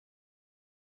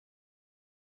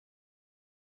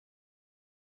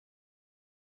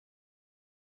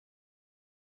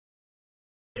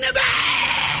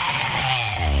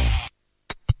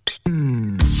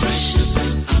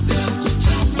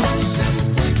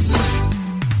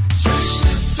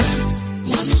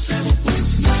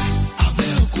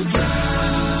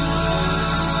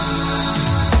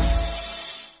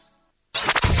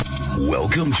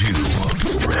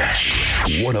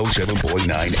107.9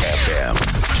 FM.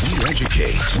 We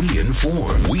educate, we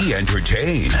inform, we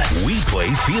entertain, we play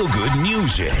feel-good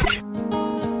music.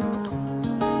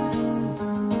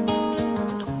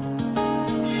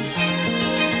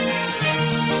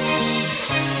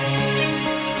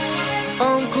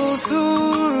 Uncle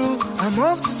Suru, I'm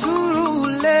off to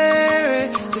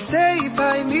Surulere. They say if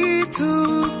I meet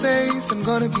Two-Face, I'm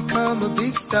gonna become a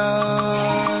big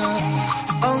star.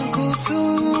 Uncle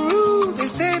Suru, they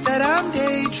say that I'm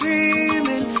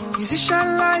daydreaming.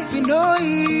 Musician life is no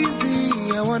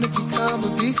easy. I wanna become a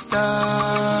big star.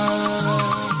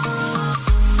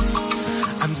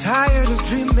 I'm tired of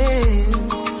dreaming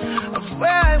of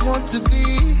where I want to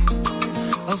be,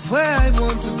 of where I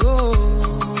want to go.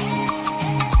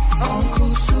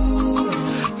 Uncle Suru,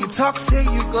 you talk, say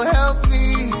you go help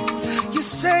me. You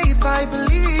say if I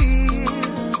believe,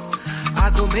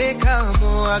 I go make a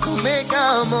more, I go make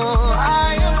a more.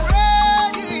 I am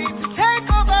ready to take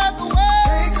over the world.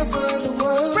 Take over the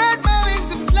world. Spread my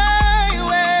wings and fly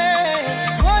away.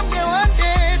 One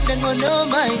day, they gon' know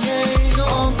my name. No,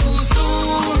 Uncle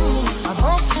Suru, I'm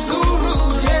off to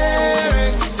Surulere.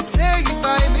 They say if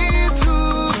I meet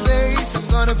Two-Face, I'm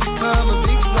gonna become a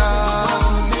big star.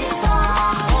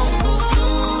 Uncle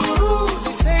Suru,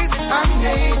 they say that I'm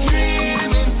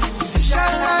daydreaming.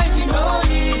 Musician life, you know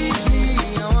easy.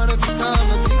 I wanna become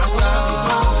a big star.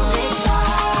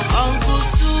 Uncle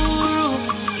Suru,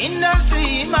 industry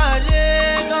in my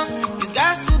leg. You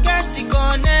got to get the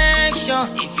connection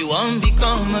if you want to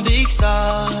become a big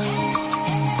star.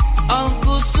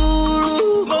 Uncle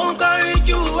Suru, won't carry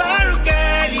you where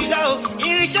Kelly low.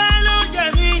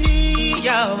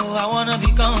 I wanna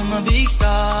become a big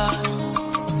star.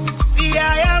 See, I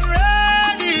am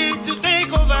ready to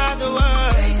take over the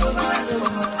world.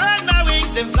 Spread my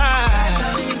wings and fly.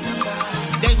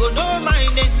 They go know my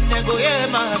name, they go hear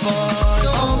my voice.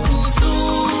 Uncle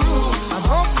Suru, I'm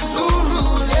off to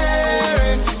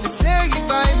Surulere. They say if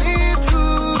I meet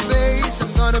Two-Face,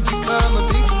 I'm gonna become a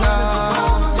big star.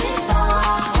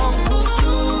 Uncle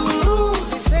Suru,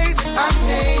 they say that I'm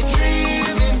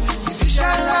daydreaming.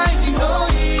 Musician life, you know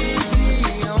easy.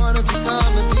 I wanna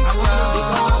become a big star.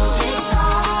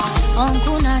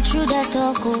 Uncle, not true that talk.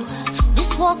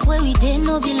 This walk where we didn't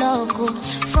know be local.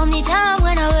 From the time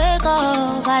when I wake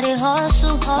up, I dey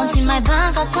hustle. Until my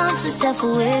bank account to self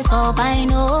wake up, I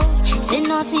know. Say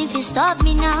nothing if you stop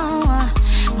me now.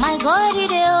 My God, he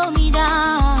dey hold me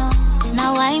down.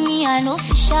 Now I know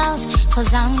fi shout,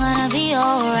 cause I'm gonna be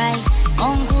alright.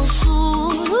 Uncle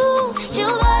Suru,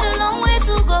 still got a long way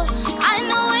to go. I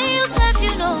know when you said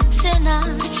you know, say not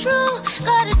true.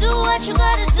 Gotta do what you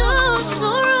gotta do,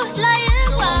 Suru,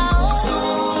 lying wow.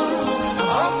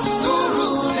 Off to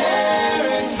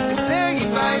Surulere. They say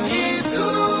if I meet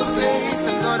Two-Face,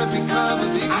 I'm gonna become a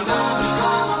big star.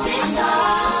 They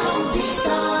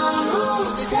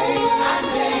say I'm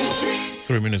daydreaming.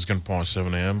 3 minutes gone past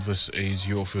 7 a.m. This is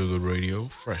your Feel Good Radio,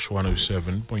 Fresh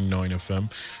 107.9 FM.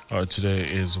 Today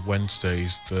is Wednesday,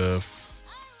 it's the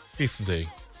fifth day.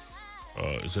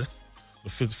 Is it? The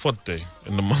fourth day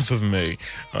in the month of May.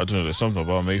 I don't know, there's something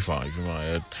about May 5 in my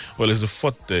head. Well, it's the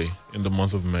fourth day in the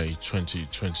month of May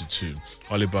 2022.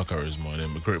 Ali Bakar is my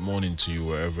name. A great morning to you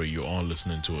wherever you are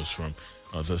listening to us from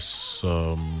this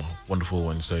wonderful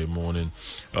Wednesday morning.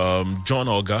 John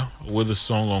Oga with the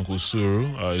song Uncle Suru.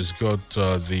 He's got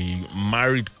the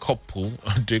married couple,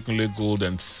 Dekunle Gold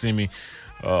and Simi,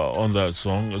 on that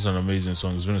song. It's an amazing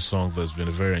song. It's been a song that's been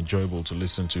very enjoyable to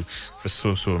listen to for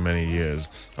so many years.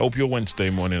 I hope your Wednesday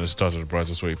morning has started the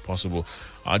brightest way possible.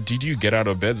 Did you get out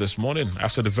of bed this morning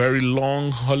after the very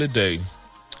long holiday?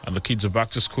 And the kids are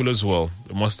back to school as well.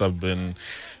 It must have been,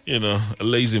 a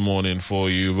lazy morning for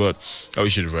you, but I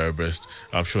wish you the very best.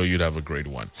 I'm sure you'd have a great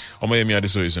one. Omoyemi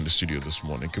Adesoye is in the studio this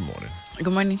morning. Good morning.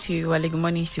 Good morning to you, Wale. Good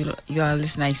morning to you, our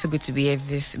listener. It's so good to be here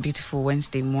this beautiful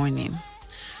Wednesday morning.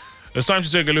 It's time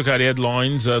to take a look at the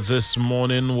headlines this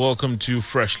morning. Welcome to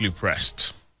Freshly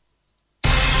Pressed.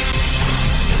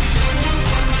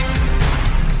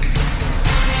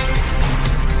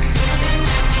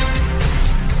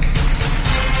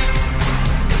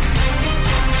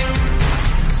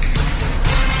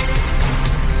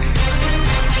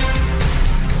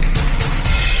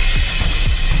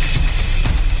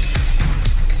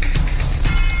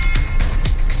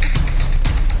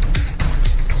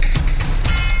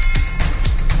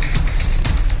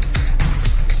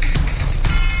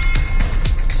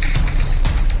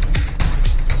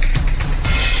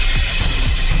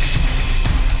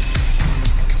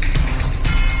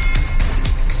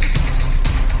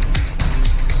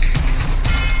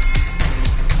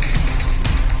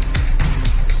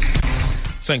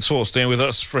 Thanks for staying with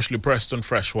us. Freshly pressed on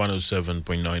Fresh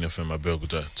 107.9 FM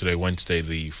Abeokuta. Today, Wednesday,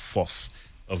 the 4th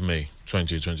of May,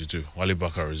 2022. Wale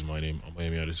Bakar is my name. I'm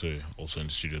Amy Adesoye, also in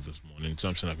the studio this morning.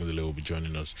 Samson Akindele will be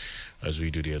joining us as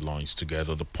we do the headlines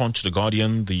together. The Punch, The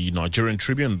Guardian, the Nigerian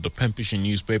Tribune, the Pembrokeshire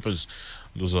newspapers.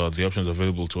 Those are the options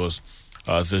available to us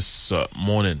this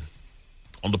morning.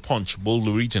 On the Punch,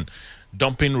 boldly written,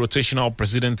 dumping rotational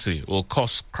presidency will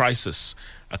cause crisis.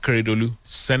 Akeredolu,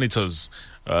 senators.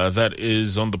 That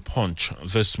is on the Punch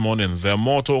this morning. There are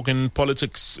more talking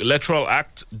politics. Electoral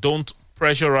Act, don't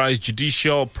pressurize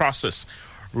judicial process.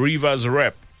 Rivers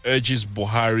Rep urges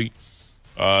Buhari.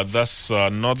 That's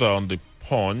another on the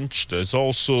Punch. There's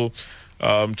also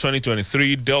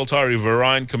 2023 Delta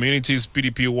Riverine Communities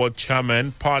PDP Ward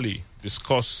Chairman Pali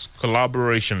discuss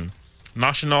collaboration.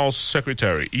 National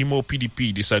Secretary Imo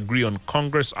PDP disagree on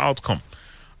Congress outcome.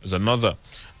 There's another.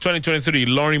 2023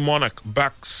 Lorry Monarch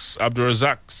backs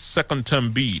Abdurazak's second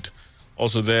term bid.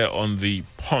 Also there on the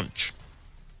Punch.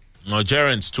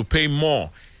 Nigerians to pay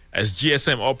more as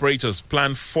GSM operators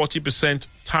plan 40%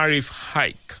 tariff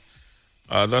hike.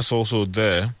 That's also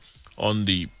there on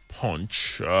the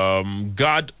Punch.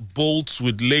 Guard bolts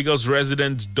with Lagos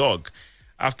resident dog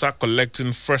after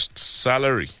collecting first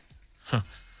salary.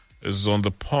 Is on the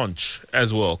Punch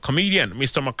as well. Comedian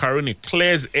Mr. Macaroni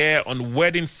clears air on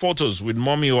wedding photos with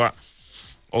Momiwa.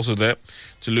 Also there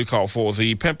to look out for.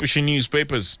 The Pembrokeshire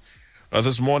newspapers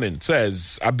this morning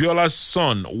says Abiola's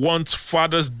son wants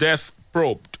father's death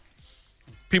probed.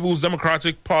 People's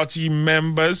Democratic Party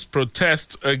members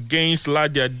protest against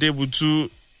Ladia Debutu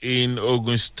in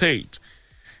Ogun State.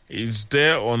 It's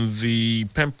there on the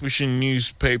Pembrokeshire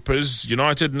newspapers.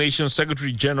 United Nations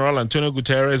Secretary General Antonio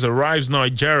Guterres arrives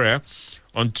Nigeria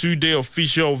on 2-day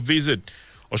official visit.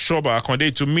 Oshoba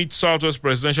accommodated to meet Southwest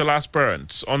presidential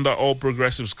aspirants under All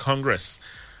Progressives Congress.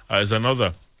 Is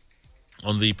another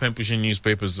on the Pembrokeshire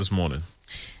newspapers this morning.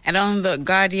 And on The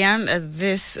Guardian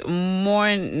this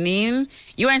morning,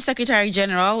 UN Secretary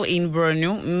General in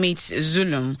Borno meets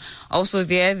Zulum. Also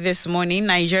there this morning,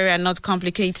 Nigeria not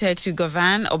complicated to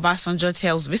govern. Obasanjo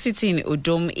tells visiting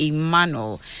Udom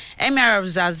Emmanuel. Emir of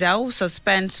Zazzau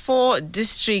suspends 4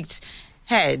 district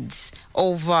heads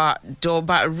over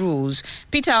Doba rules.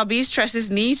 Peter Obi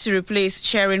stresses need to replace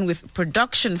sharing with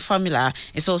production formula.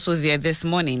 Is also there this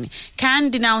morning. Can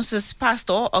denounces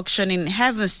pastor auctioning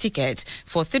heaven's ticket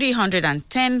for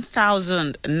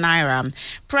 310,000 naira.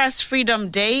 Press Freedom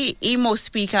Day. Imo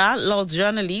Speaker lauds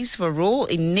journalists for role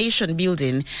in nation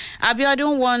building.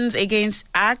 Abiodun warns against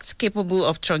acts capable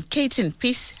of truncating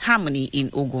peace harmony in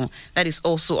Ogun. That is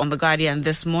also on The Guardian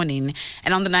this morning.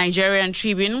 And on the Nigerian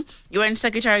Tribune, UN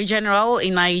Secretary General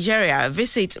in Nigeria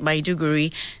visit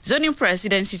Maiduguri. Zoning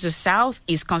presidency to South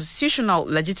is constitutional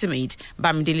legitimate,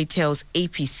 Bamidele tells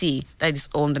APC. That is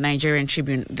on the Nigerian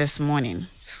Tribune this morning.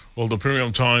 Well, the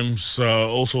Premium Times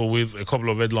also with a couple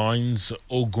of headlines.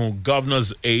 Ogun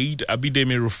Governor's aide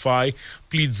Abidemi Rufai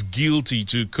pleads guilty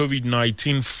to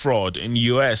COVID-19 fraud in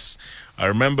US. I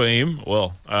remember him.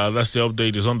 Well, that's the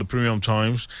update. Is on the Premium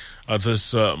Times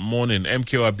this morning.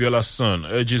 MKO Abiola's son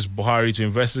urges Buhari to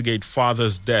investigate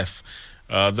father's death.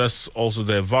 That's also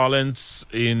the violence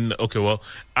in...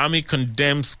 Army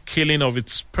condemns killing of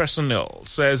its personnel.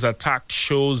 Says attack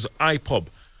shows IPOB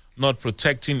not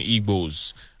protecting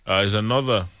Igbos. Is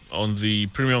another on the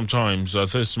Premium Times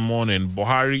this morning.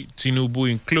 Buhari, Tinubu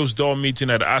in closed-door meeting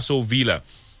at Aso Villa.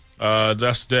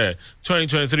 That's there.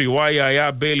 2023,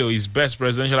 Yaya Bello is best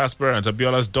presidential aspirant,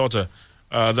 Abiola's daughter.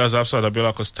 That's Afsat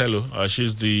Abiola Costello.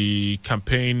 She's the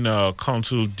campaign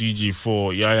council DG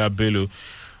for Yaya Bello.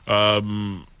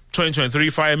 2023,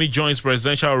 Fayemi joins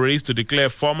presidential race to declare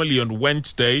formally on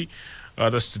Wednesday.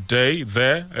 That's today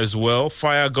there as well.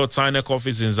 Fire got INEC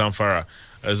office in Zamfara.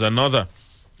 As another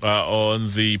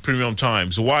on the Premium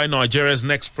Times. Why Nigeria's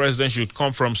next president should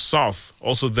come from South.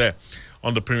 Also there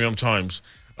on the Premium Times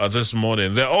this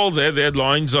morning. They're all there, the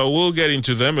headlines. We'll get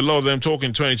into them. A lot of them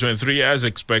talking 2023 as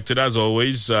expected, as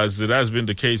always, as it has been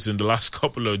the case in the last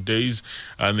couple of days,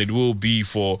 and it will be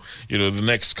for, the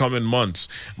next coming months.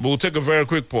 But we'll take a very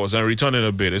quick pause and return in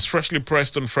a bit. It's freshly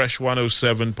pressed on Fresh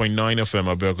 107.9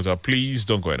 FM Abeokuta. Please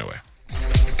don't go anywhere.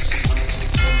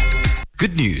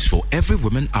 Good news for every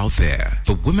woman out there.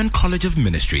 The Women College of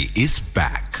Ministry is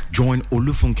back. Join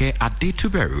Olufunke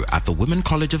Adetuberu at the Women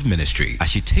College of Ministry as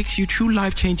she takes you through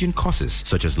life-changing courses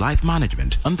such as life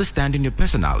management, understanding your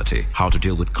personality, how to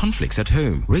deal with conflicts at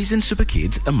home, raising super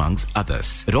kids, amongst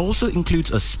others. It also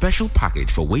includes a special package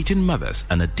for waiting mothers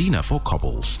and a dinner for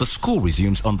couples. The school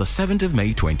resumes on the 7th of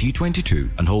May 2022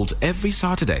 and holds every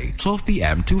Saturday, 12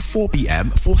 p.m. to 4 p.m.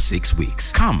 for 6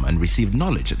 weeks. Come and receive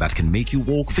knowledge that can make you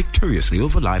walk victoriously mostly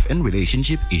over life and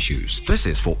relationship issues. This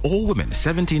is for all women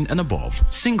 17 and above,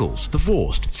 singles,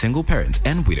 divorced, single parents,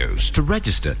 and widows. To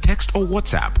register, text or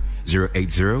WhatsApp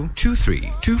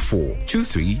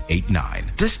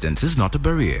 080-2324-2389. Distance is not a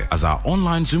barrier, as our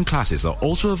online Zoom classes are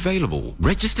also available.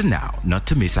 Register now, not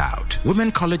to miss out.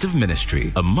 Women College of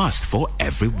Ministry, a must for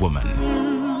every woman.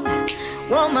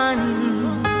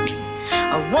 Woman,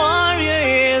 a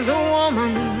warrior is a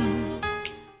woman.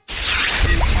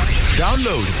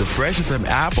 Download the Fresh FM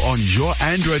app on your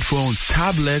Android phone,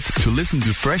 tablet to listen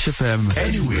to Fresh FM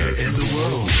anywhere in the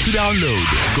world. To download,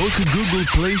 go to Google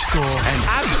Play Store and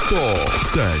App Store.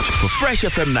 Search for Fresh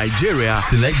FM Nigeria,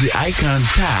 select the icon,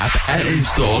 tap, and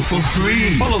install for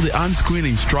free. Follow the on-screen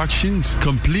instructions,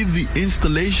 complete the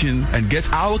installation, and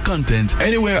get our content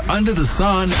anywhere under the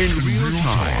sun in real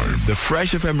time. The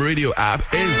Fresh FM radio app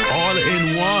is all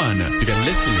in one. You can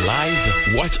listen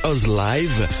live, watch us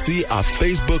live, see our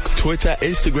Facebook, Twitter,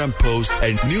 Instagram posts,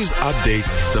 and news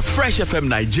updates. The Fresh FM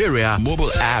Nigeria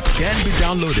mobile app can be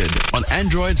downloaded on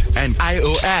Android and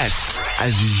iOS.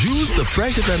 As you use the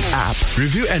Fresh FM app,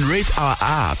 review and rate our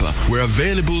app. We're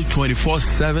available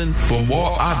 24/7 for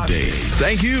more updates.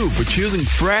 Thank you for choosing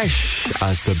Fresh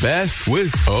as the best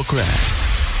with Oakrest.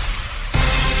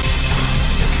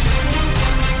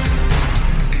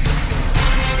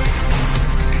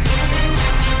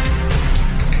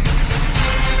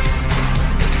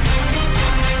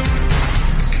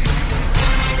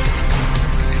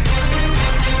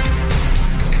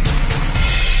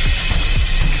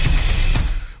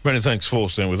 Many thanks for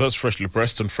staying with us. Freshly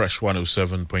pressed and Fresh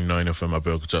 107.9 FM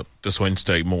Abeokuta this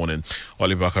Wednesday morning.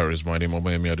 Oli Bakar is my name.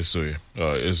 Obayemi Adesoye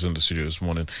is in the studio this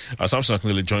morning. Samson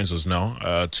Akinlele joins us now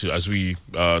as we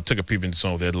take a peep into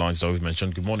some of the headlines that we've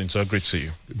mentioned. Good morning, sir. Great to see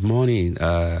you. Good morning.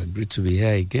 Great to be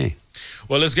here again.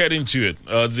 Well, let's get into it.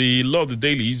 The law of the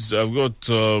dailies, I've got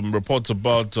reports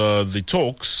about the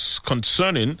talks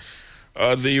concerning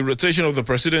the rotation of the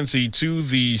presidency to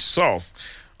the south.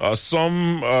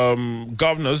 Some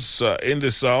governors in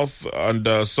the south and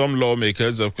some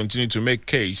lawmakers have continued to make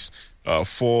case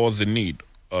for the need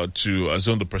to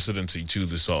zone the presidency to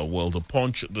the south. Well, the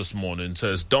Punch this morning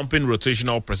says dumping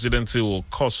rotational presidency will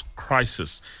cause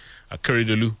crisis.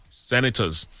 Akeredolu,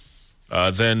 senators.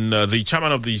 Then the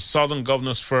chairman of the Southern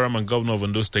Governors Forum and governor of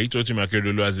Ondo State, Rotimi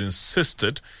Akeredolu, has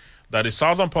insisted that the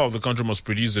southern part of the country must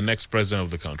produce the next president of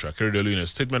the country. Akeredolu, in a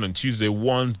statement on Tuesday,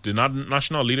 warned the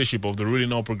national leadership of the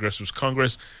ruling All Progressives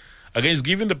Congress against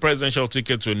giving the presidential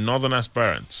ticket to a northern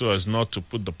aspirant so as not to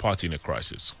put the party in a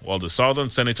crisis. While the southern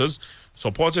senators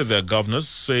supported their governors,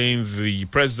 saying the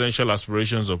presidential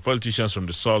aspirations of politicians from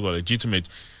the south were legitimate,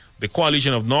 the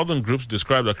coalition of northern groups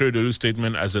described Akeredolu's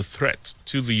statement as a threat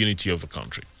to the unity of the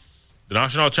country. The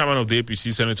national chairman of the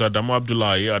APC, Senator Adamu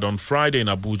Abdullahi, had on Friday in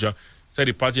Abuja said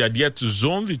the party had yet to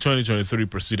zone the 2023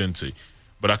 presidency.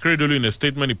 But Akeredolu, in a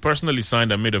statement he personally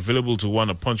signed and made available to one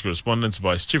of Punch correspondents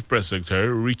by his chief press secretary,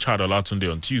 Richard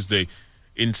Olatunde, on Tuesday,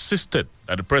 insisted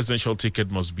that the presidential ticket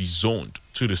must be zoned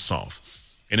to the south.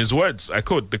 In his words, I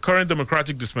quote, "The current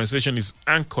democratic dispensation is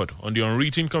anchored on the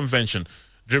unwritten convention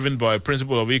driven by a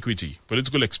principle of equity.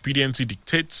 Political expediency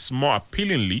dictates more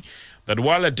appealingly that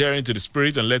while adhering to the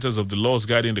spirit and letters of the laws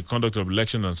guiding the conduct of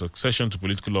elections and succession to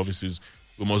political offices,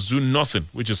 we must do nothing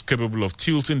which is capable of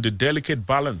tilting the delicate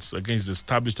balance against the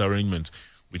established arrangement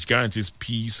which guarantees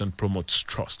peace and promotes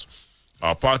trust.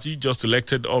 Our party just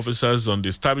elected officers on the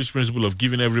established principle of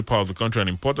giving every part of the country an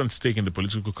important stake in the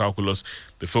political calculus.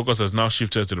 The focus has now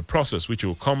shifted to the process which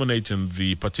will culminate in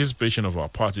the participation of our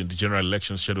party in the general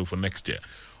elections scheduled for next year.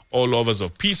 All lovers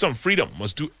of peace and freedom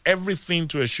must do everything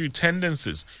to eschew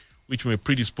tendencies which may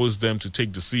predispose them to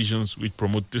take decisions which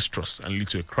promote distrust and lead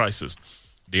to a crisis,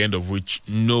 the end of which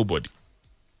nobody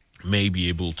may be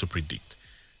able to predict,"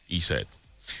 he said.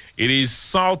 It is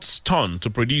South's turn to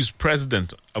produce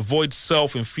president, avoid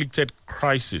self-inflicted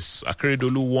crisis.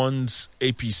 Akeredolu warns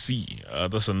APC.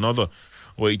 That's another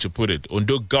way to put it.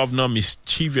 Ondo governor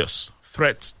mischievous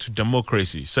threat to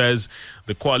democracy, says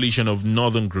the coalition of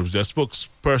northern groups. Their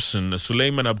spokesperson,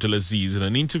 Suleiman Abdulaziz, in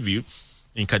an interview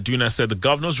in Kaduna, said the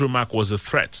governor's remark was a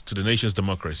threat to the nation's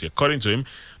democracy. According to him,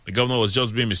 the governor was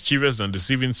just being mischievous and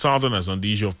deceiving Southerners on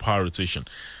the issue of power rotation.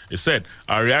 He said,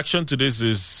 "Our reaction to this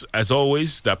is, as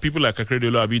always, that people like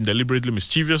Akeredolu are being deliberately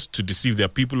mischievous to deceive their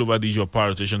people over the issue of power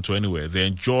rotation to anywhere. They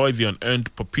enjoy the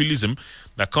unearned populism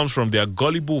that comes from their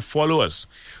gullible followers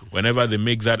whenever they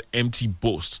make that empty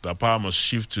boast that power must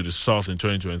shift to the south in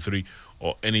 2023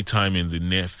 or any time in the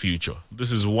near future."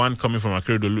 This one coming from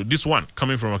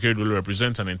Akeredolu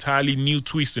represents an entirely new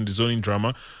twist in the zoning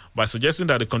drama by suggesting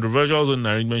that the controversial zoning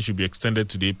arrangement should be extended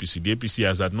to the APC. The APC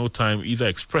has at no time either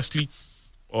expressly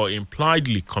or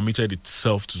impliedly committed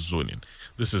itself to zoning.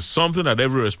 This is something that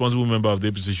every responsible member of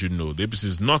the APC should know. The APC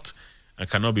is not and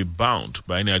cannot be bound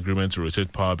by any agreement to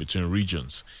rotate power between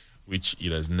regions, which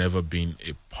it has never been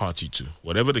a party to.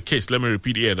 Whatever the case, let me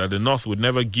repeat here that the North would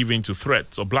never give in to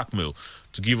threats or blackmail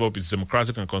to give up its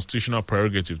democratic and constitutional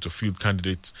prerogative to field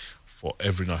candidates for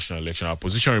every national election. Our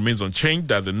position remains unchanged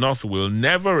that the North will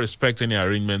never respect any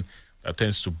arrangement that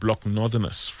tends to block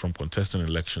Northerners from contesting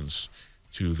elections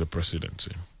to the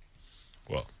presidency.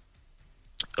 Well,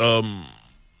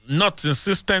 North's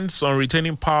insistence on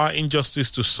retaining power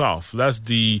injustice to South. That's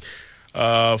the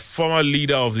former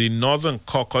leader of the Northern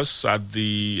Caucus at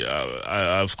the,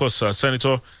 of course,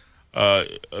 Senator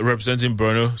representing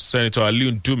Borno, Senator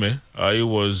Aliu Ndume. He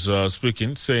was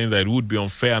speaking, saying that it would be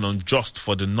unfair and unjust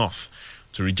for the North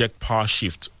to reject power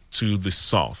shift to the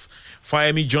South.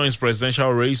 Fayemi joins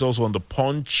presidential race. Also on the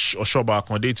Punch, Oshoba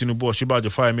Akonde Tinubu, Oshibajo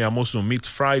Fayemi Amosun meet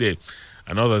Friday.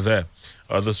 Another there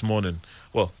this morning.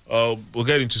 Well, we'll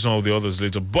get into some of the others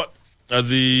later. But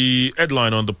the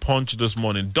headline on the Punch this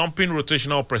morning: dumping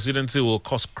rotational presidency will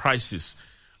cause crisis.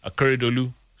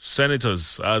 Akeredolu,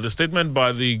 senators. The statement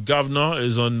by the governor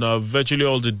is on virtually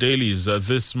all the dailies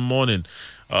this morning.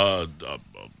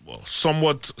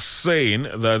 Somewhat saying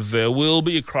that there will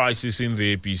be a crisis in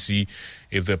the APC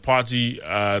if the party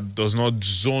does not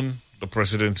zone the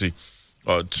presidency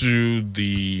to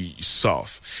the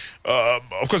South.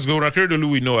 Of course, Governor Akeredolu,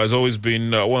 we know, has always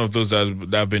been one of those that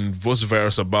have been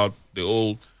vociferous about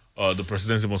the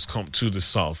presidency must come to the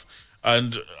South.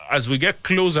 And as we get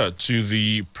closer to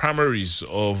the primaries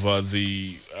of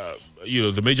the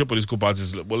major political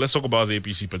parties, well, let's talk about the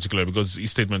APC particularly, because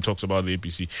his statement talks about the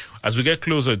APC. As we get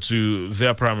closer to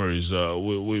their primaries,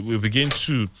 we begin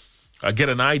to get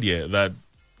an idea that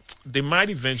they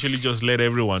might eventually just let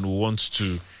everyone who wants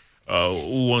to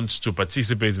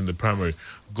participate in the primary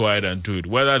go ahead and do it.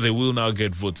 Whether they will now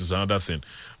get votes is another thing.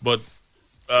 But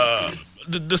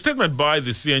the statement by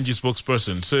the CNG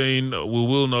spokesperson saying we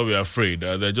will not be afraid,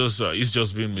 he's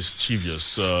just being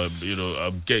mischievous.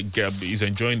 He's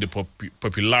enjoying the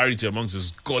popularity amongst his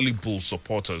gullible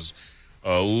supporters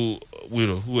who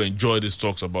enjoy these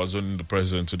talks about zoning the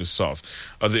president to the South.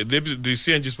 The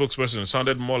CNG spokesperson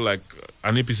sounded more like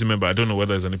an APC member. I don't know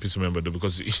whether he's an APC member though,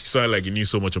 because he sounded like he knew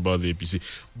so much about the APC.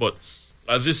 But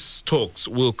these talks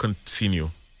will continue,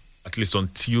 at least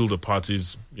until the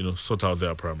parties, sort out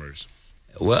their primaries.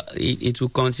 Well, it will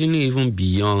continue even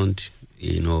beyond,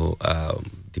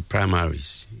 the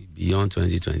primaries, beyond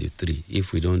 2023,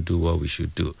 if we don't do what we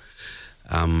should do.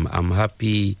 I'm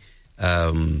happy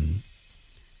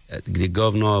the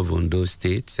governor of Ondo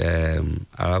State,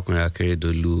 Arakunrin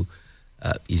Akeredolu,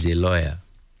 is a lawyer.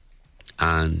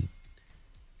 And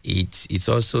it's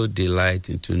also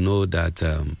delighting to know that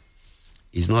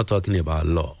he's not talking about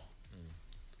law.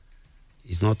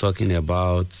 He's not talking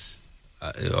about...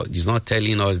 he's not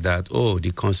telling us that,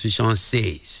 the Constitution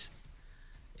says,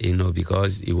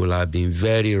 because it will have been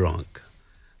very wrong.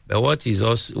 But what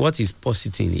is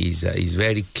positing is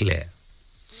very clear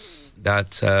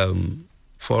that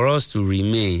for us to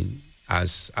remain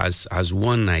as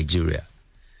one Nigeria,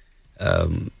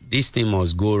 this thing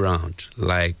must go round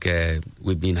like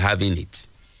we've been having it.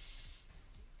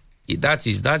 That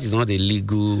is not a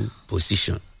legal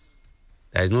position.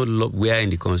 There is no law where in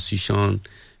the Constitution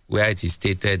where it is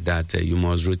stated that you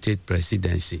must rotate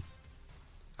presidency.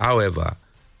 However,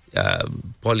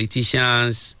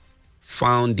 politicians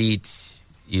found it,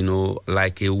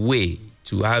 like a way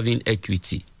to having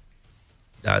equity.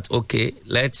 That, okay,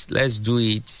 let's do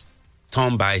it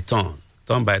turn by turn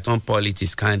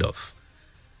politics, kind of.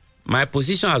 My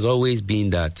position has always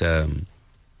been that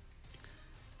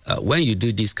when you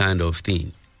do this kind of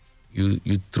thing,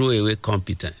 you throw away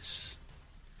competence.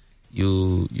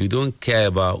 You don't care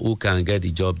about who can get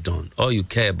the job done. All you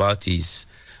care about is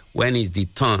when is the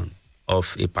turn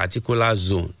of a particular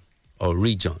zone or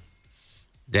region,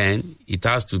 then it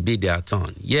has to be their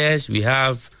turn. Yes, we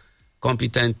have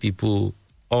competent people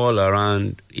all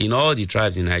around. In all the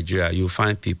tribes in Nigeria, you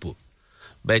find people.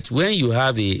 But when you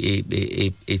have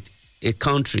a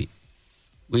country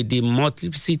with the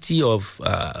multiplicity of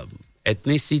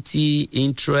ethnicity,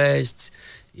 interest,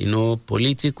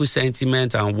 political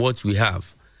sentiment and what we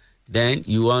have, then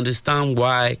you understand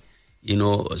why,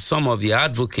 some of the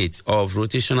advocates of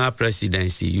rotational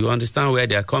presidency, you understand where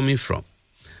they're coming from.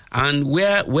 And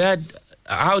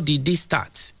how did this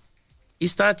start? It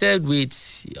started with,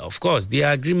 of course, the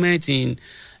agreement in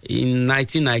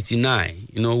 1999,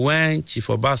 when Chief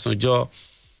Obasanjo,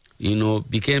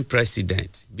 became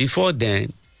president. Before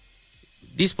then,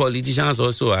 these politicians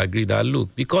also agreed that,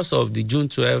 look, because of the June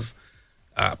 12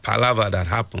 palaver that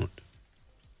happened,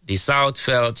 The South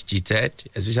felt cheated,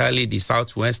 especially the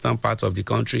southwestern part of the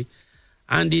country.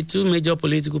 And the two major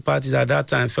political parties at that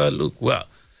time felt, look, well,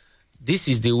 this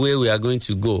is the way we are going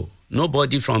to go.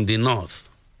 Nobody from the north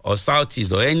or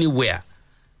southeast or anywhere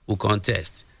will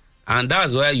contest. And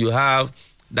that's where you have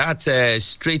that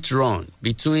straight run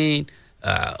between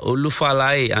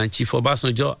Olufalaye and Chief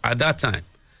Obasanjo at that time.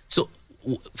 So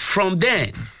from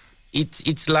then,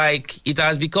 it's like it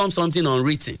has become something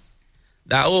unwritten.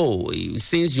 That,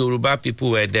 since Yoruba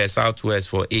people were there southwest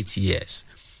for 8 years,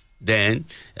 then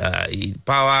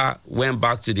power went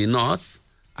back to the north.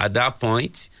 At that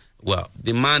point, well,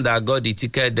 the man that got the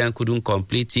ticket then couldn't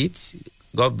complete it.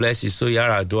 God bless his soul,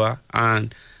 Yaradua.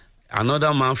 And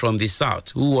another man from the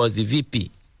south, who was the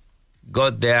VP,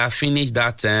 got there, finished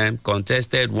that term,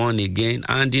 contested, won again,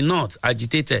 and the north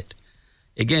agitated.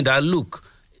 Again, that look,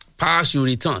 power should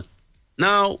return.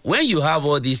 Now, when you have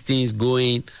all these things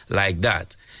going like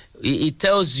that, it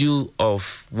tells you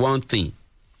of one thing.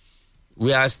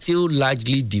 We are still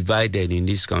largely divided in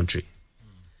this country.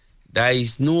 There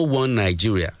is no one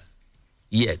Nigeria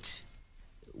yet.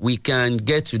 We can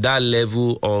get to that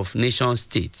level of nation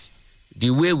state. The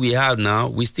way we have now,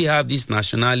 we still have these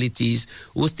nationalities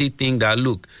who still think that,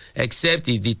 look, except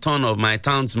it's the turn of my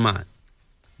townsman,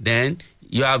 then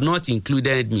you have not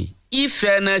included me. If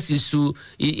fairness is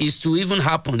to even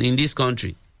happen in this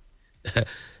country,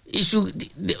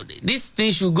 this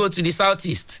thing should go to the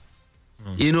southeast.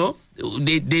 You know,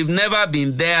 they've never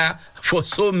been there for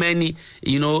so many,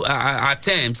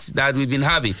 attempts that we've been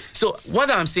having. So what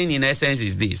I'm saying in essence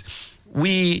is this.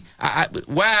 Why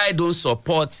I don't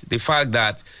support the fact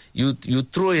that you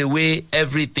throw away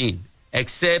everything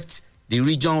except the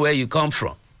region where you come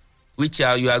from, which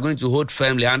you are going to hold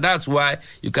firmly. And that's why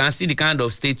you can see the kind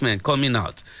of statement coming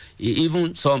out.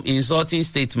 Even some insulting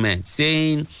statements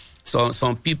saying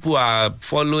some people are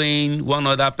following one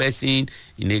other person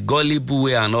in a gullible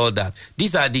way and all that.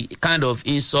 These are the kind of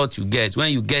insults you get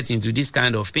when you get into this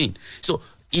kind of thing. So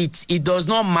it does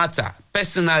not matter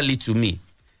personally to me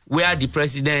where the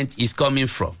president is coming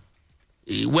from.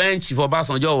 When Chief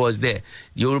Obasanjo was there,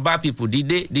 the Yoruba people, did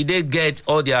they get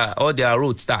all their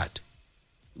roads started?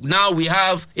 Now we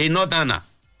have a northerner,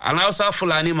 an Hausa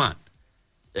Fulani man.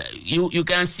 You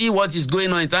can see what is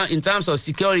going on in terms of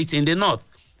security in the north.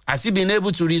 Has he been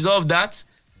able to resolve that?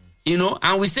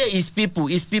 And we say it's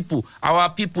people, our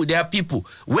people, their people.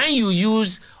 When you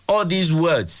use all these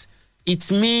words,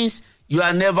 it means you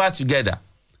are never together.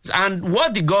 And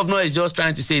what the governor is just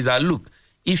trying to say is that, look,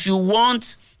 if you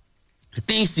want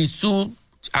things to,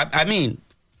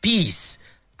 peace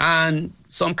and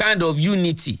some kind of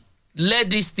unity,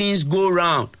 let these things go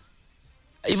round.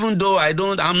 Even though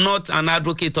I'm not an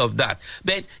advocate of that.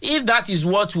 But if that is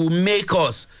what will make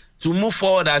us to move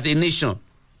forward as a nation,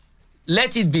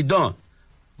 let it be done.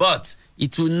 But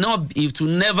it will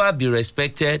never be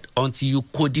respected until you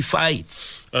codify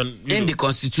it in the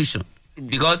Constitution.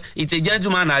 Because it's a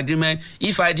gentleman agreement.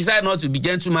 If I decide not to be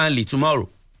gentlemanly tomorrow,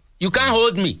 you can't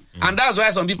hold me. And that's why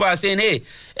some people are saying, hey,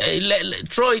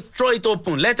 throw it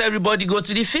open. Let everybody go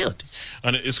to the field.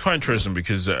 And it's quite interesting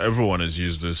because everyone has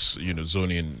used this,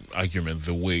 zoning argument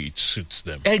the way it suits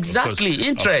them. Exactly, because,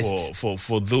 interest.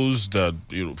 For those that,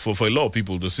 for a lot of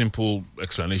people, the simple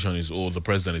explanation is, the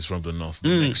president is from the north, the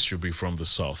next should be from the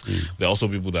south. There are also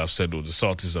people that have said, the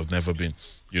southeast have never been,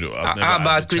 how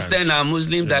about Christian and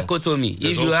Muslim dichotomy?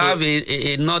 If you have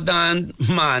a northern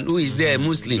man who is there,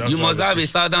 Muslim, you must have a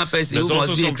southern person who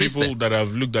must be a Christian. There's also some people that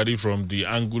have looked at it from the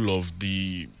angle of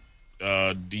the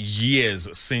years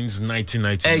since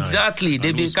 1999. Exactly,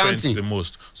 they've been counting the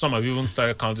most. Some have even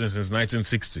started counting since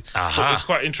 1960. Uh-huh. So it's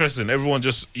quite interesting. Everyone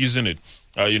just using it,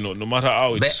 no matter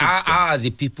how it suits them. How has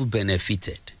the people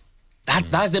benefited?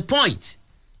 That's the point.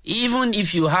 Even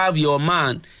if you have your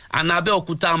man, an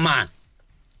Abeokuta man,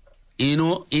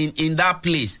 in that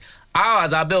place, how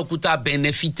has Abeokuta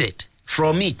benefited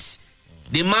from it?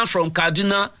 The man from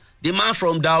Kaduna, the man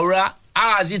from Daura,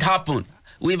 how has it happened?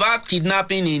 We've had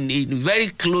kidnapping in very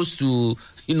close to,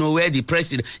 where the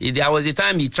president, there was a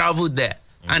time he traveled there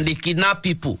and they kidnapped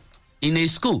people in a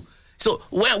school. So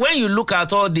when you look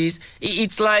at all this,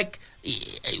 it's like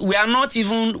we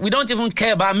don't even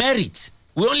care about merit.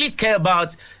 We only care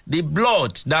about the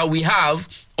blood that we have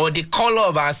or the color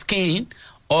of our skin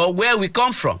or where we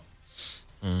come from.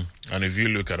 And if you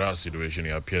look at our situation,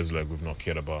 it appears like we've not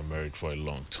cared about merit for a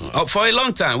long time. For a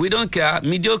long time, we don't care.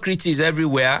 Mediocrity is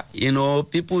everywhere.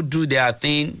 People do their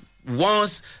thing.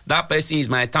 Once that person is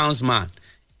my townsman,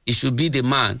 it should be the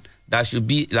man that should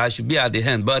be at the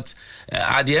end. But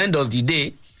at the end of the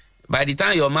day, by the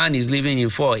time your man is living in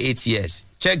 4 or 8 years,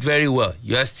 check very well.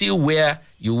 You are still where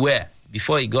you were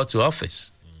before he got to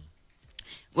office.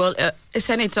 Well, a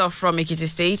senator from Ekiti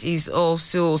State is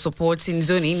also supporting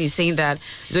zoning. He's saying that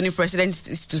zoning precedent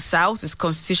to South is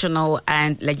constitutional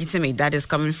and legitimate. That is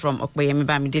coming from Okpeyemi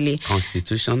Bamidele.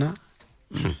 Constitutional?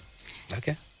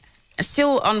 Okay.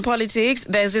 Still on politics,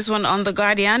 there's this one on The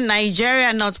Guardian.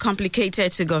 Nigeria not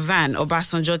complicated to govern,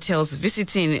 Obasanjo tells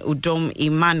visiting Udom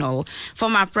Emmanuel.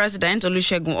 Former President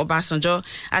Olusegun Obasanjo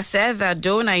has said that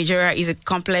though Nigeria is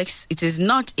it is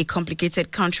not a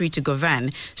complicated country to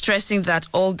govern, stressing that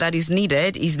all that is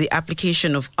needed is the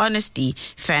application of honesty,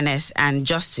 fairness, and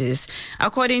justice.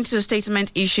 According to a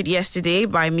statement issued yesterday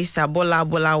by Mr. Bola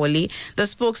Bolawole, the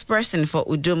spokesperson for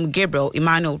Udom Gabriel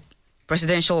Emmanuel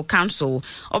Presidential Council,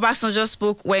 Obasanjo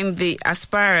spoke when the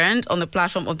aspirant on the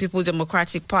platform of People's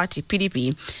Democratic Party,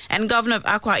 PDP, and Governor of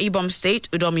Akwa Ibom State,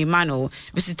 Udom Emmanuel,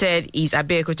 visited his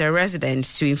Abeokuta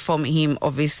residence to inform him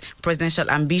of his presidential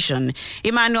ambition.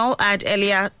 Emmanuel had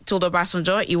earlier told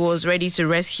Obasanjo he was ready to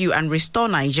rescue and restore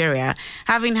Nigeria,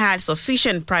 having had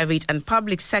sufficient private and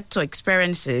public sector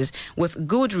experiences with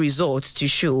good results to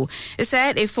show. He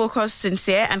said a focused,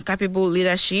 sincere, and capable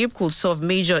leadership could solve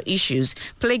major issues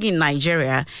plaguing Nigeria,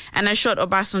 and assured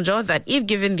Obasanjo that if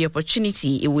given the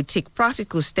opportunity, he would take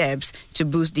practical steps to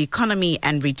boost the economy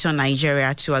and return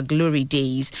Nigeria to our glory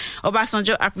days.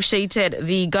 Obasanjo appreciated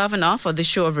the governor for the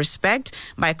show of respect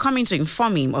by coming to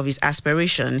inform him of his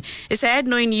aspiration. He said,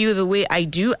 knowing you the way I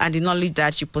do and the knowledge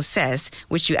that you possess,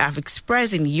 which you have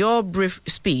expressed in your brief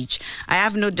speech, I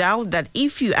have no doubt that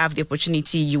if you have the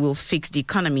opportunity, you will fix the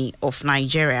economy of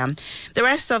Nigeria. The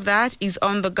rest of that is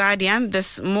on The Guardian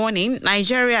this morning.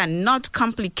 Nigeria not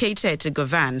complicated to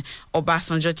govern,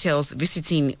 Obasanjo tells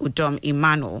visiting Udom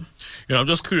Emmanuel. I'm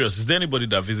just curious. Is there anybody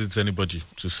that visits anybody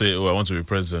to say, "Oh, I want to be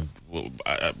president"? Well,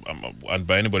 and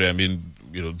by anybody, I mean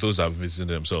those have visited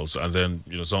themselves, and then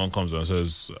someone comes and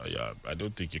says, "Yeah, I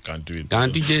don't think you can do it."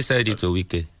 And DJ said it a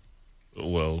week.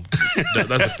 Well,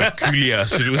 that's a peculiar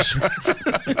situation.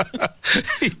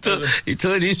 he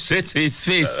told him straight to his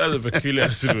face. That's a peculiar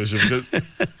situation because.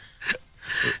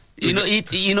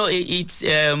 It's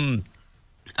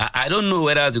I don't know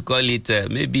whether to call it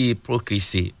maybe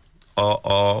hypocrisy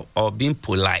or being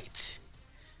polite.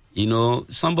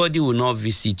 Somebody will not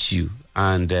visit you,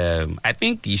 and I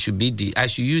think I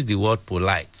should use the word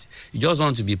polite. You just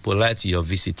want to be polite to your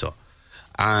visitor,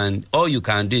 and all you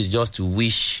can do is just to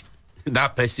wish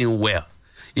that person well,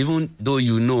 even though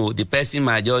the person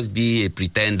might just be a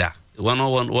pretender.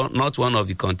 Not one of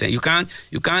the content. You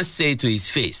can't say to his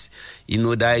face,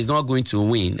 that he's not going to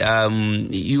win.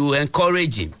 You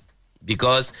encourage him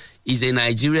because he's a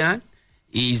Nigerian.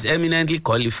 He's eminently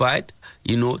qualified,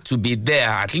 to be there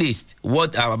at least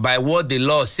by what the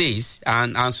law says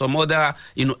and some other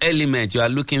element you are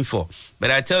looking for. But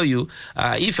I tell you,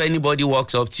 if anybody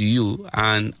walks up to you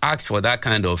and asks for that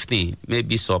kind of thing,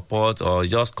 maybe support or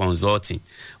just consulting,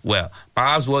 well,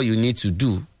 perhaps what you need to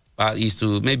do is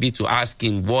to ask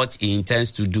him what he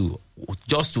intends to do,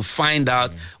 just to find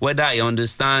out whether he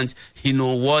understands,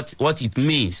 what it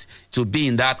means to be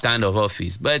in that kind of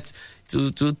office. But to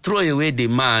throw away the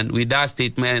man with that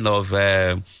statement of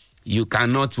you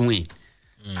cannot win,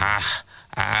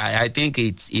 I think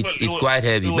it's quite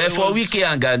heavy. But for Wike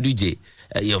and Ganduje,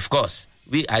 of course,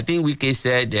 I think Wike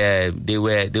said they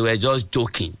were just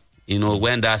joking,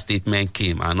 when that statement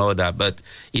came and all that. But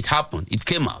it happened. It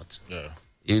came out. Yeah.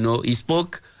 He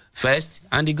spoke first,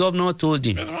 and the governor told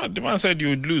him. The man said you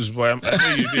would lose, but I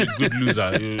know you'd be a good loser.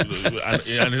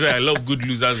 And he said, I love good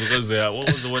losers because they are, what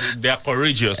was the word? They are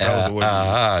courageous. That was the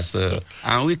word.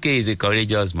 And Wike is a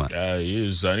courageous man. He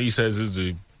is, and he says it's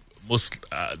the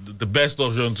the best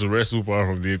option to wrestle power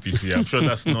from the APC. I'm sure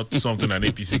that's not something an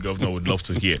APC governor would love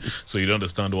to hear. So you don't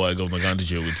understand why Governor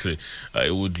Ganduje would say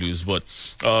it would lose. But,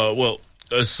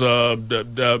 there's a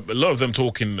lot of them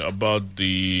talking about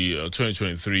the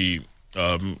 2023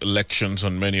 elections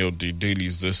on many of the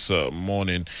dailies this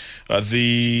morning.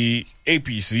 The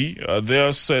APC, they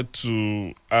are set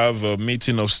to have a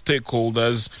meeting of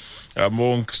stakeholders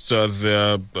amongst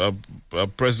their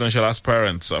presidential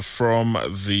aspirants from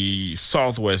the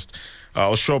Southwest.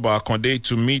 Oshoba Akonde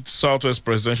to meet Southwest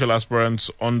presidential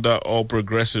aspirants under All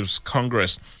Progressives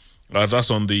Congress.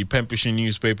 That's on the Pen Pushing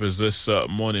newspapers this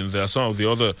morning. There are some of the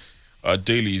other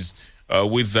dailies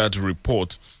with that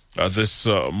report this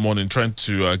morning, trying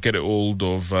to get a hold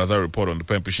of that report on the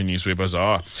Pen Pushing newspapers.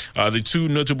 The two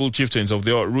notable chieftains of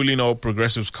the ruling All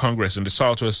Progressives Congress in the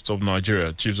southwest of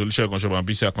Nigeria, Chiefs Olusegun Oshoba and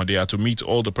Bisi Akonde, are to meet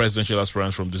all the presidential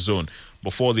aspirants from the zone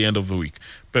before the end of the week.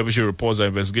 Pen Pushing reports that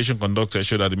investigation conducted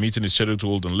showed that the meeting is scheduled to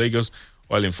hold in Lagos,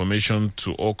 while information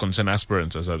to all concerned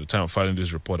aspirants as at the time of filing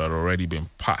this report had already been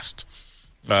passed.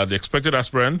 The expected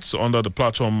aspirants under the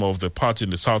platform of the party in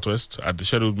the Southwest at the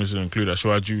scheduled meeting include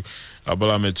Asiwaju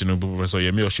Bola Ahmed Tinubu, Professor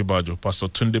Yemi Osinbajo, Pastor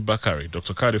Tunde Bakare,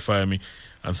 Dr. Kade Fayemi,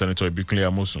 and Senator Ibikunle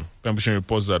Amosun. Pembrokeshire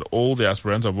reports that all the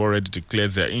aspirants have already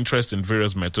declared their interest in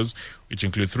various methods, which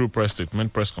include through press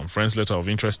statement, press conference, letter of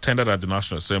interest tendered at the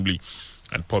National Assembly,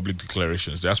 and public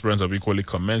declarations. The aspirants have equally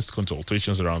commenced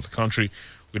consultations around the country,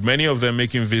 with many of them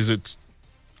making visits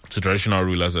to traditional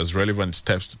rulers as relevant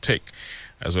steps to take,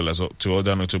 as well as to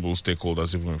other notable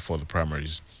stakeholders even before the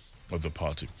primaries of the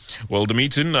party. Well, the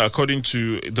meeting, according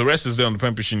to the rest is there on the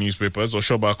Pembrokeshire newspapers,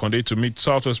 Oshoba Akonde to meet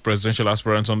Southwest presidential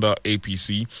aspirants under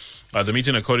APC. The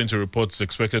meeting, according to reports, is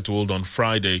expected to hold on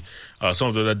Friday. Some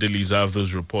of the other dailies have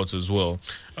those reports as well.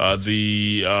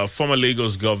 The former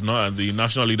Lagos governor and the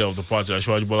national leader of the party,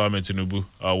 Asiwaju Bola Ahmed Tinubu,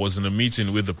 was in a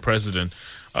meeting with the president.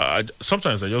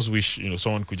 Sometimes I just wish,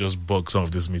 someone could just bug some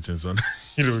of these meetings and,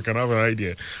 we can have an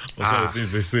idea of some of the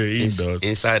things they say indoors.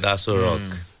 Inside Aso Rock.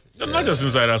 Not just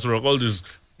inside Aso Rock, all these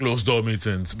closed-door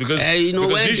meetings. Because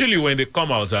usually when they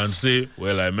come out and say,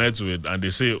 well, I met with, and they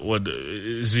say,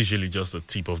 it's usually just the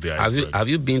tip of the iceberg. Have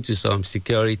you been to some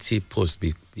security posts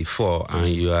before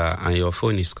and your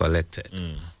phone is collected?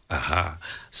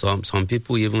 Some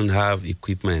people even have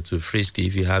equipment to frisk you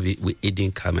if you have it with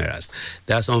hidden cameras.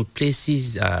 There are some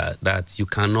places that you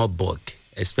cannot bug,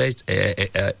 except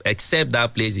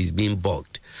that place is being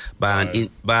bugged by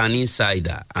an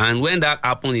insider. And when that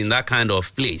happens in that kind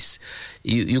of place,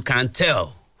 you can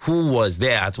tell who was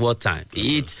there at what time.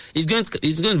 It's going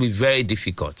to be very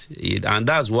difficult, and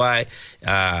that's why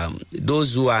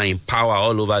those who are in power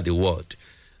all over the world,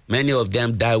 many of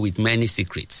them die with many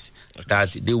secrets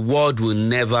that the world will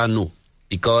never know,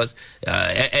 because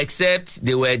except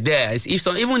they were there.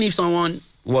 Even if someone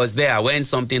was there when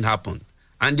something happened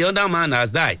and the other man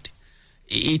has died,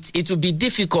 it will be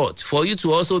difficult for you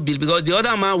to also be, because the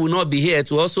other man will not be here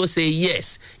to also say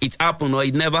yes, it happened or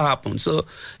it never happened. So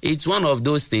it's one of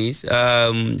those things.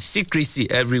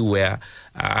 Secrecy everywhere.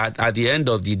 At the end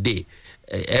of the day,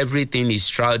 everything is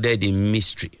shrouded in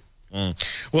mystery.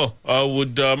 Well, I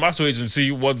would have to wait and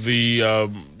see what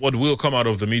will come out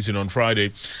of the meeting on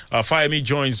Friday. Fayemi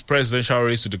joins presidential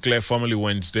race to declare formally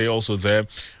Wednesday. Also there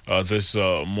this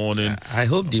morning. I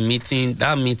hope that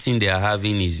meeting they are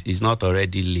having is not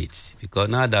already late, because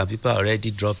now that people are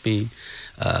already dropping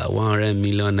 100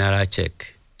 million naira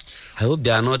check. I hope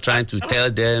they are not trying to tell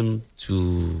them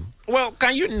to. Well,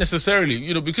 can you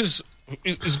necessarily, because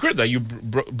it's great that you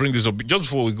bring this up just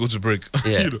before we go to break.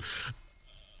 Yeah.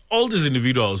 All these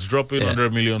individuals dropping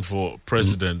 100 million for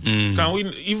president, can we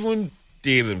even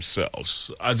they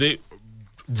themselves, are they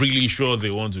really sure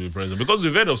they want to be president? Because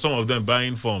we've heard of some of them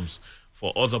buying forms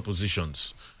for other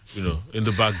positions, in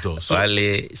the back door. So,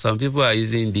 some people are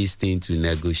using this thing to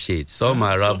negotiate. Some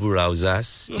are rabble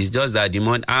rousers. It's just that the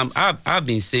money, I've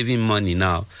been saving money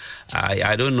now.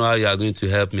 I don't know how you are going to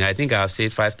help me. I think I've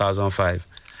saved 5,500.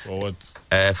 For what?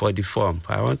 For the form.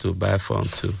 I want to buy a form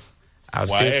too. I've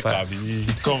saved 5.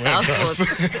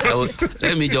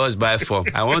 Let me just buy form.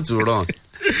 I want to run.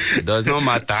 It does not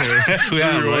matter. You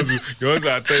want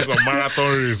to attend some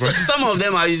marathon race. Some of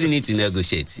them are using it to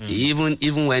negotiate,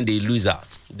 even when they lose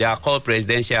out. They are called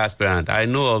presidential aspirant. I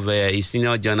know of a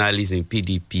senior journalist in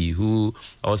PDP who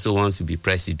also wants to be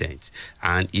president,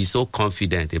 and is so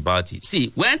confident about it.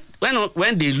 See, when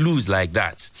they lose like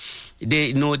that,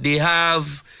 they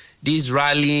have this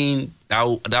rallying that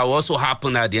will also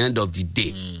happen at the end of the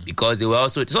day, because they will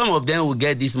also, some of them will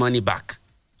get this money back.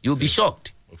 You'll be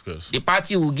shocked. Of course. The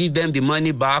party will give them the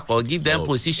money back or give them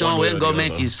position when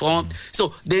government is formed.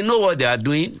 So they know what they are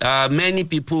doing. Many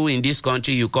people in this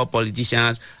country you call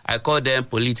politicians, I call them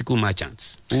political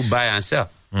merchants who buy and sell.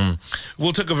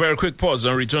 We'll take a very quick pause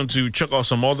and return to check out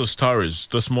some other stories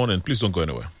this morning. Please don't go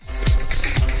anywhere.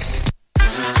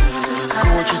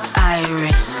 Gorgeous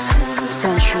iris,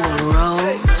 sensual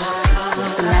rose,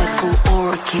 delightful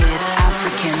orchid,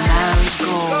 African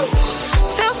marigold.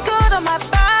 Feels good on my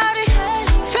body,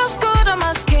 feels good on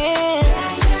my skin,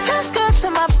 feels good to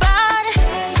my body,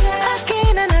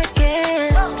 again and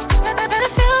again. And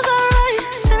it feels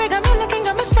alright. Siri got me looking,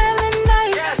 got me smelling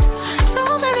nice. So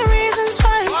many reasons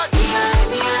why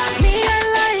me I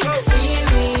like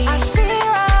Siri,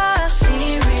 Aspira,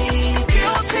 Siri,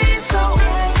 beauty so.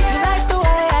 You like the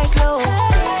way I glow.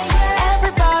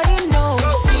 Everybody knows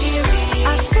Siri,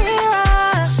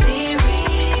 Aspira, Siri,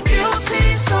 beauty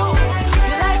so.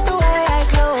 You like the way I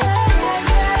glow.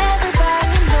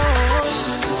 Everybody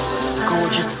knows.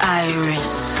 Gorgeous iris,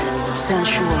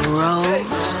 sensual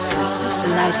rose,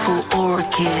 delightful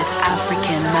orchid,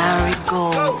 African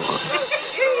marigold.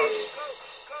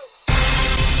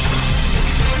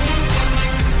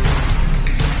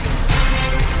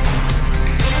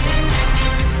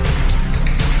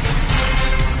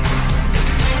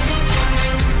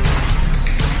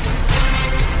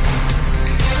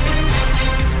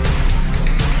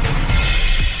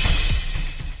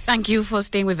 Thank you for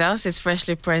staying with us. It's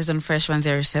freshly pressed on Fresh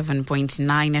 107.9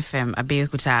 FM,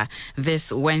 Abeokuta,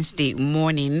 this Wednesday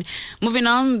morning. Moving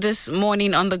on this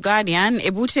morning on The Guardian,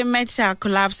 Ebute Metta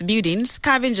collapsed building,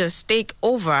 scavengers take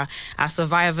over as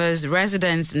survivors,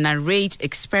 residents narrate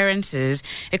experiences.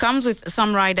 It comes with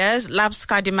some riders,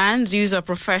 LAPSCA demands use of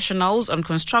professionals on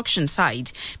construction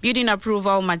site, building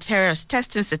approval materials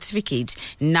testing certificate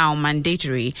now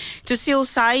mandatory. To seal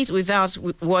site without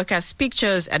workers'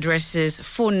 pictures, addresses,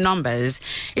 phone numbers.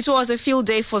 It was a field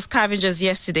day for scavengers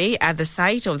yesterday at the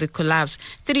site of the collapsed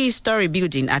 3-story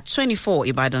building at 24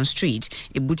 Ibadan Street,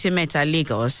 Ebute Metta,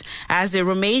 Lagos, as they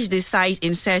rummaged the site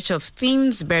in search of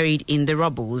things buried in the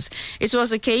rubbles. It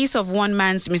was a case of one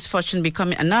man's misfortune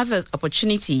becoming another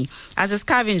opportunity, as the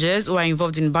scavengers were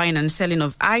involved in buying and selling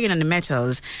of iron and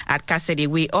metals at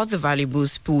Kasedewe, other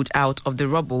valuables pulled out of the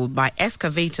rubble by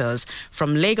excavators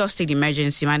from Lagos State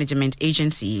Emergency Management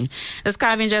Agency. The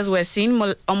scavengers were seen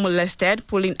unmolested,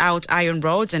 pulling out iron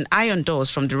rods and iron doors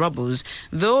from the rubbles,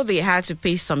 though they had to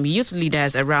pay some youth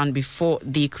leaders around before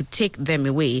they could take them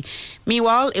away.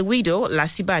 Meanwhile, a widow,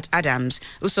 Lasibat Adams,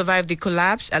 who survived the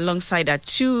collapse alongside her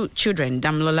 2 children,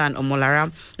 Damlola and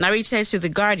Omolara, narrated to The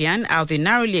Guardian how they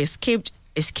narrowly escaped.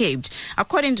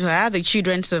 According to her, the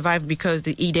children survived because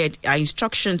they heeded her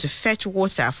instruction to fetch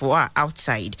water for her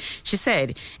outside. She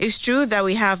said, "It's true that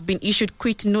we have been issued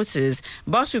quit notice,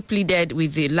 but we pleaded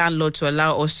with the landlord to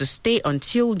allow us to stay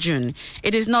until June.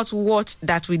 It is not what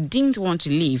that we didn't want to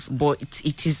leave, but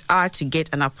it is hard to get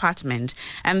an apartment,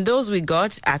 and those we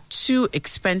got are too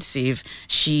expensive,"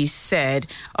 she said.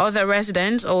 Other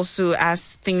residents also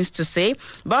asked things to say.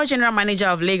 But General Manager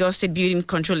of Lagos State Building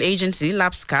Control Agency,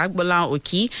 LAPSCA, Bolan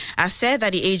has said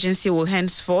that the agency will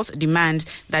henceforth demand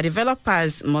that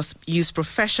developers must use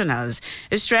professionals.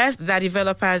 He stressed that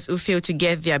developers who fail to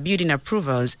get their building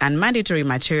approvals and mandatory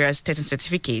materials testing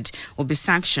certificate will be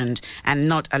sanctioned and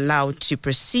not allowed to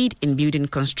proceed in building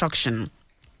construction.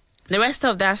 The rest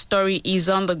of that story is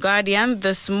on The Guardian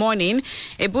this morning.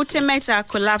 Ebute Metta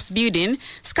collapsed building.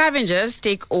 Scavengers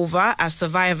take over as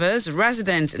survivors.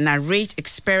 Residents narrate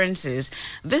experiences.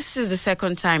 This is the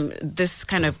second time this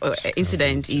kind of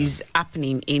incident is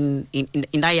happening in the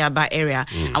Yaba area.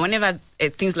 And whenever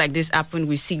things like this happen,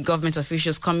 we see government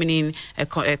officials coming in,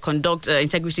 conduct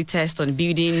integrity tests on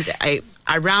buildings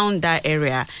around that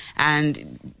area,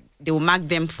 and they will mark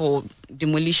them for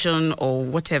demolition or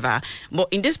whatever. But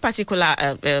in this particular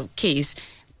case,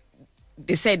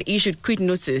 they said he should quit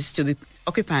notice to the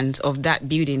occupants of that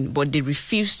building, but they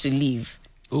refused to leave.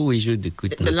 Who issued the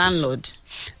quit notice? The landlord.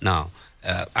 Now,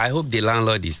 I hope the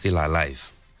landlord is still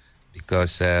alive,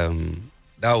 because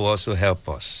that will also help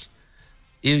us.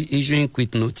 Issuing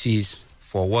quit notice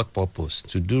for what purpose?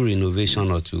 To do renovation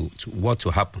or to what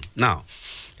to happen? Now,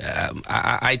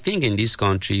 I think in this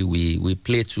country we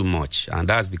play too much, and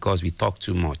that's because we talk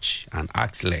too much and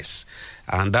act less.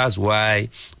 And that's why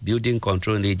building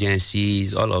control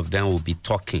agencies, all of them will be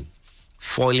talking,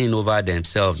 falling over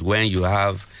themselves when you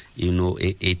have,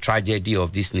 a tragedy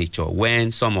of this nature,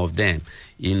 when some of them,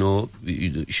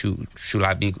 should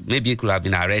have been, maybe could have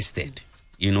been arrested,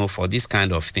 for this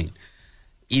kind of thing.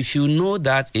 If you know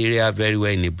that area very well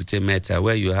in Ebute Metta,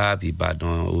 where you have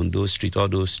Ibadan, Ondo Street, all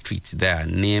those streets there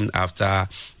named after,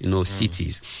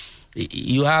 cities,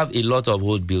 you have a lot of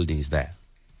old buildings there.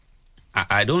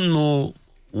 I don't know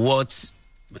what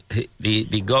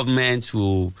the government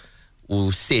will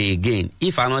say again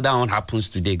if another one happens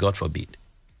today, God forbid.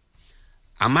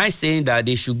 Am I saying that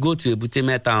they should go to Ebute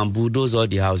Metta and bulldoze all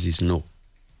the houses? No.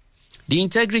 The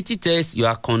integrity test you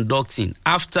are conducting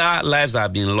after lives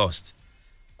have been lost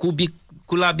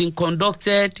could have been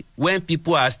conducted when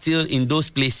people are still in those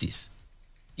places.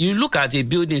 You look at a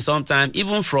building sometimes,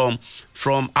 even from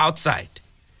outside,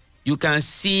 you can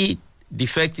see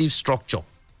defective structure.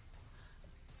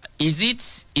 Is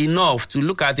it enough to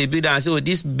look at a building and say,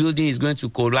 this building is going to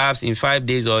collapse in 5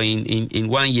 days or in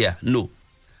 1 year? No.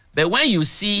 But when you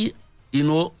see,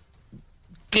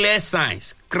 clear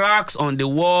signs, cracks on the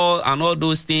wall and all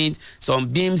those things, some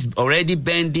beams already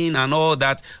bending and all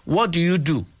that, what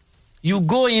do? You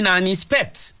go in and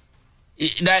inspect.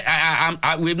 We've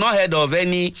not heard of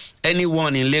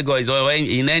anyone in Lagos or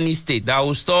in any state that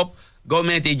will stop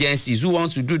government agencies who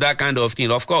want to do that kind of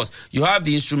thing. Of course, you have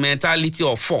the instrumentality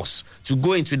of force to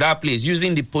go into that place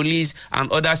using the police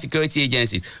and other security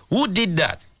agencies. Who did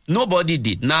that? Nobody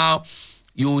did. Now,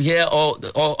 you hear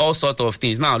all sorts of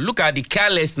things. Now, look at the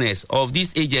carelessness of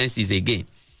these agencies again.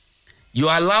 You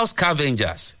allow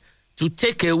scavengers to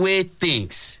take away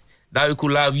things that we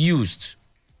could have used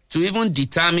to even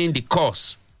determine the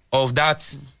cause of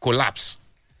that collapse.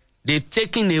 They've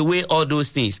taken away all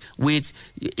those things with,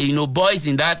 boys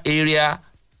in that area,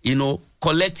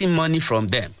 collecting money from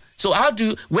them. So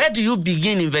where do you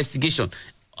begin investigation?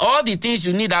 All the things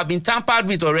you need have been tampered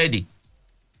with already.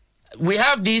 We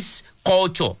have this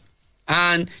culture,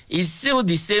 and it's still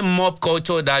the same mob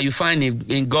culture that you find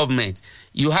in government.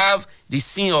 You have the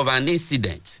scene of an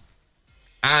incident,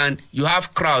 and you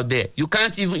have crowd there. You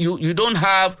can't even, you don't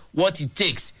have what it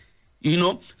takes,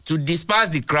 to disperse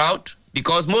the crowd,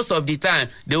 because most of the time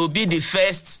they will be the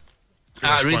first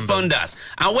responders.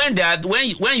 And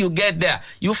when you get there,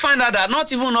 you find out that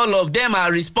not even all of them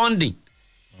are responding,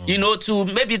 to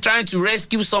maybe trying to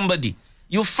rescue somebody.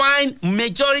 You find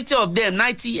majority of them,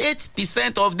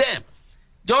 98% of them,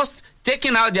 just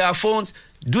taking out their phones,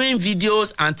 doing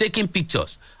videos and taking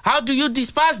pictures. How do you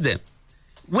disperse them?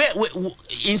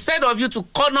 Instead of you to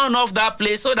cordon off that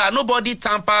place so that nobody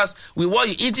tampers with what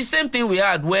you... It's the same thing we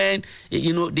had when,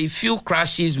 the few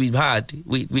crashes we've had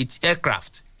with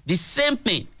aircraft. The same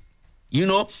thing,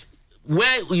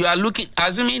 where you are looking,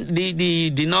 assuming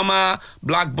the normal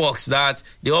black box that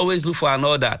they always look for and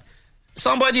all that.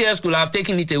 Somebody else could have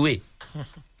taken it away.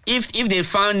 If they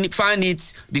find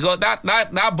it, because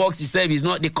that box itself is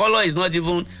not, the color is not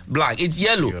even black, it's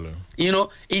yellow.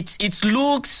 It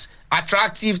looks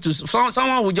attractive to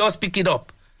someone will just pick it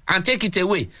up and take it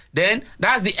away. Then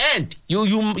that's the end.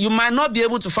 You might not be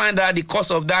able to find out the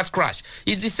cause of that crash.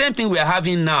 It's the same thing we are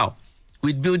having now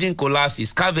with building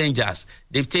collapses, scavengers.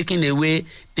 They've taken away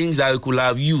things that we could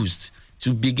have used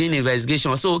to begin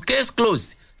investigation. So case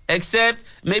closed, except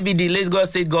maybe the Lagos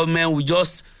state government will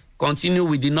just continue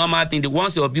with the normal thing.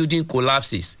 Once your building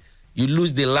collapses, you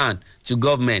lose the land to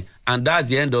government, and that's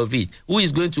the end of it. Who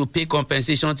is going to pay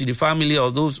compensation to the family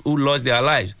of those who lost their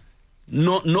lives?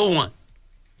 No one.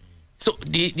 So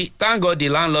thank God the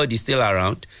landlord is still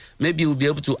around. Maybe we'll be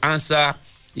able to answer,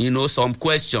 some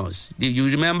questions. You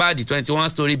remember the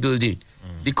 21-story building?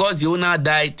 Because the owner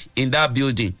died in that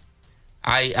building.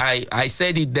 I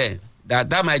said it then,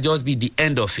 that might just be the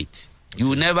end of it. You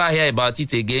will never hear about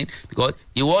it again because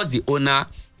it was the owner,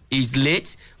 is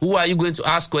late. Who are you going to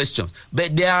ask questions?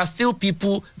 But there are still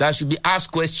people that should be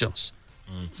asked questions.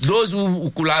 Those who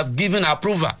could have given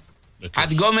approval at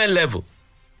the government level.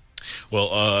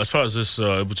 Well, as far as this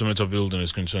Ibutometo building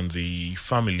is concerned, the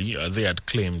family, they had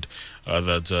claimed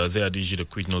that they had issued a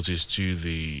quit notice to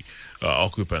the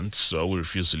occupants who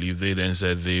refused to leave. They then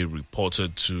said they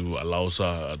reported to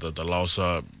Alausa, that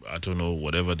Alausa, I don't know,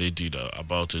 whatever they did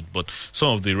about it. But some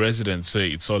of the residents say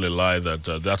it's all a lie, that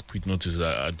that quit notice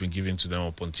had been given to them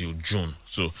up until June.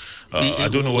 So I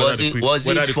don't know whether the quit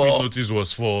notice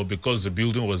was for because the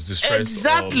building was distressed.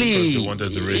 Exactly. Or because they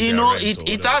wanted to raise their rent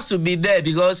it has to be there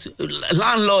because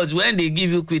landlords, when they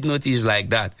give you quit notice like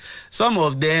that, some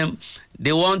of them,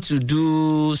 they want to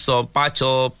do some patch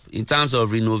up in terms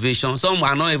of renovation. Some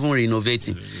are not even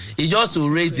renovating. It's just to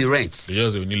raise the rent.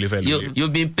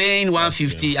 You've been paying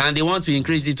 150 and they want to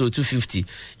increase it to 250.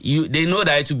 They know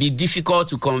that it will be difficult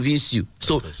to convince you.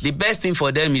 So the best thing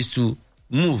for them is to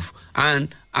move.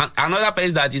 And another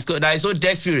person that is so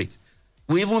desperate,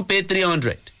 we even pay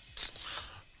 300.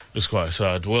 It's quite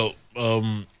sad. Well,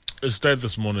 it's dead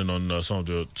this morning on some of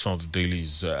the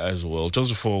dailies as well. Just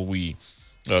before we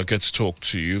get to talk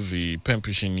to you, the pen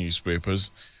pushing newspapers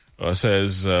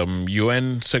says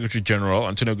UN Secretary General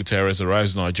Antonio Guterres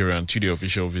arrives in Nigeria on 2-day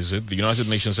official visit. The United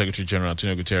Nations Secretary General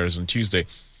Antonio Guterres on Tuesday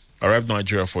arrived in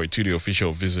Nigeria for a 2-day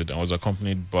official visit and was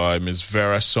accompanied by Ms.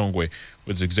 Vera Songwe,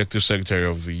 who is Executive Secretary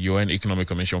of the UN Economic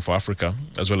Commission for Africa,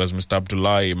 as well as Mr.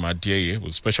 Abdoulaye Madieye, who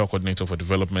is Special Coordinator for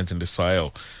Development in the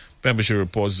Sahel. Pembishi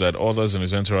reports that others in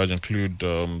his entourage include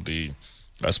the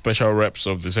special reps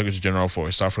of the Secretary General for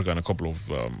East Africa and a couple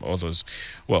of others.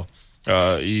 Well,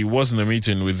 he was in a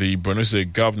meeting with the Borno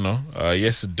State Governor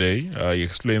yesterday. He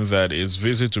explained that his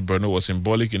visit to Borno was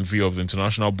symbolic in view of the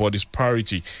international body's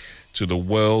priority to the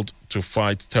world to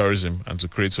fight terrorism and to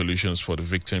create solutions for the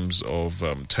victims of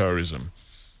terrorism.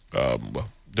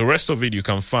 The rest of it you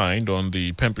can find on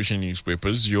the Pembrokeshire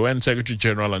newspapers. UN Secretary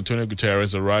General Antonio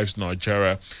Guterres arrives in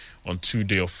Nigeria on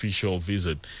 2-day official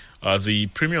visit. The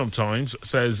Premium Times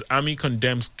says Army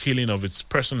condemns killing of its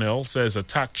personnel, says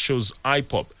attack shows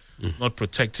IPOB not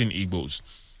protecting Igbos.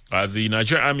 The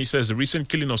Nigerian Army says the recent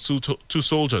killing of two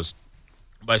soldiers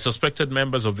by suspected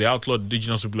members of the outlawed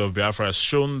indigenous people of Biafra has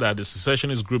shown that the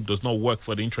secessionist group does not work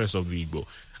for the interests of the Igbo.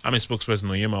 Army spokesperson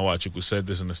Oyema Wachuku said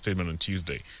this in a statement on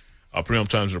Tuesday. Premium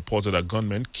Times reported that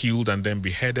gunmen killed and then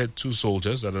beheaded 2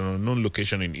 soldiers at an unknown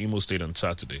location in Imo State on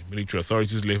Saturday. Military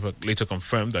authorities later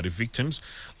confirmed that the victims,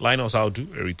 Linus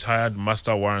Audu, a retired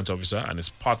master warrant officer, and his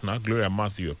partner, Gloria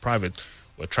Matthew, a private,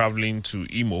 were traveling to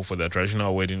Imo for their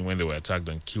traditional wedding when they were attacked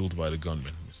and killed by the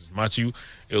gunmen. Mrs. Matthew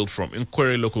hailed from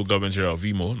Nkwere local government area of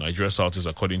Imo, Nigeria Southeast,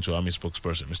 according to Army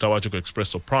spokesperson. Mr. Nwachukwu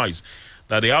expressed surprise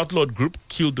that the outlawed group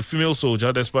killed the female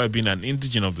soldier despite being an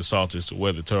indigene of the Southeast,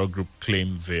 where the terror group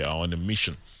claimed they are on a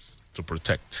mission to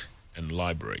protect and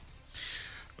liberate.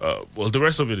 Well, the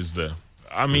rest of it is there.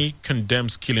 Army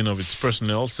condemns killing of its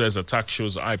personnel, says attack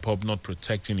shows IPOB not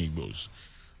protecting Igbos.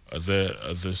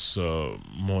 This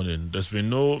morning, there's been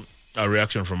no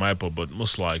reaction from IPOB, but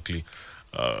most likely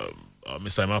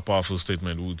Mr. Emma Powerful's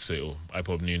statement would say,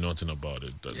 IPOB knew nothing about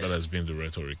it. That has been the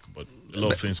rhetoric, but a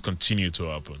lot of things continue to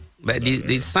happen. But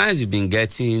the signs you've been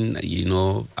getting, we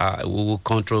will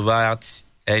controvert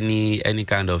any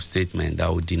kind of statement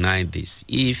that would deny this.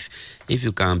 If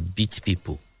you can beat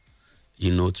people,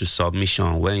 to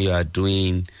submission when you are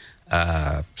doing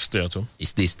stay at home.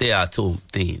 It's the stay at home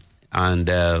thing. And,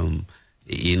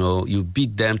 you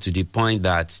beat them to the point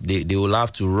that they will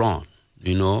have to run,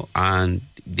 and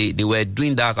they were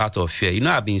doing that out of fear.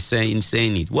 I've been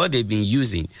saying it. What they've been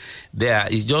using there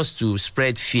is just to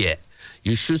spread fear.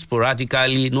 You shoot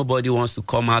sporadically, nobody wants to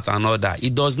come out and all that.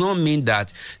 It does not mean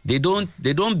that they don't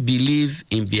believe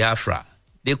in Biafra.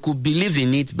 They could believe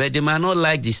in it, but they might not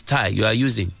like the style you are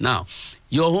using. Now,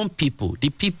 your own people, the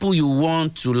people you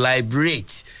want to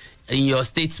liberate in your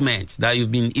statements that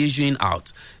you've been issuing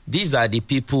out, these are the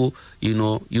people,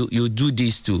 you do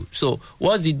this to. So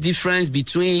what's the difference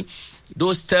between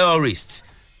those terrorists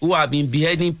who have been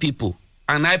beheading people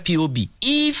and IPOB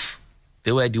if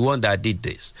they were the one that did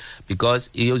this? Because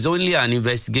it was only an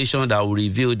investigation that will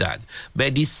reveal that.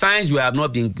 But the signs we have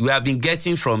been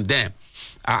getting from them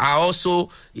are also,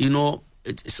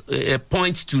 a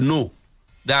point to know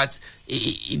that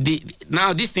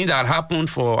now this thing that happened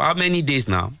for how many days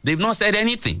now, they've not said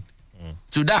anything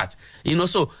to that.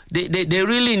 So they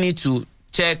really need to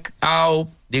check how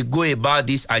they go about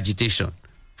this agitation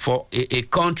for a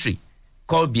country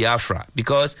called Biafra.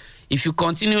 Because if you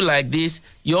continue like this,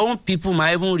 your own people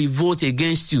might even revolt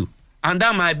against you. And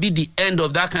that might be the end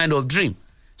of that kind of dream.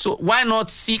 So why not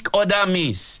seek other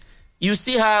means? You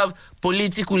still have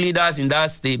political leaders in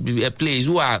that place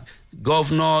who are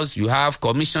governors, you have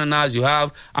commissioners, you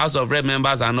have House of Rep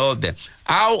members and all of them.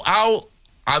 How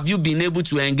have you been able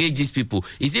to engage these people?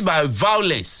 Is it by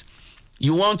violence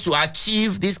you want to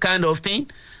achieve this kind of thing?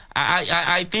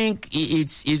 I think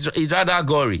it's rather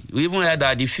gory. We even heard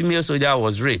that the female soldier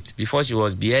was raped before she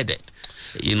was beheaded.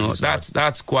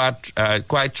 That's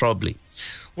quite troubling.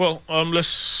 Well,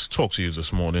 let's talk to you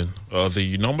this morning.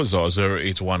 The numbers are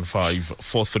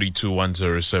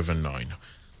 0815-432-1079,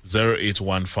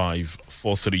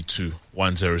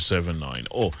 0815-432-1079,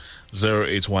 or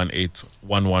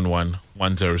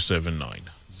 0818-111-1079,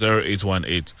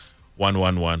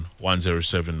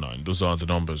 0818-111-1079. Those are the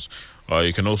numbers.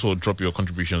 You can also drop your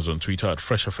contributions on Twitter at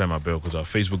Fresh FM Abeokuta.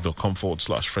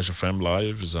 Facebook.com/Fresh FM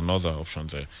Live is another option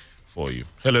there for you.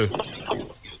 Hello.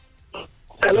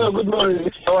 Hello, good morning.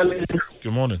 How are you?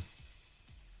 Good morning.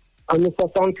 I'm Mr.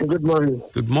 Thompson. Good morning.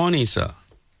 Good morning, sir.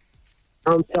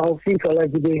 I'm Taufik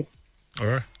Olajide. All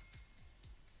right.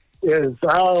 Yes,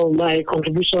 my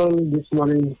contribution this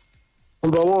morning.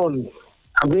 Number one,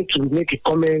 I'm going to make a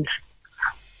comment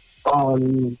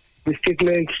on the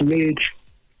statement made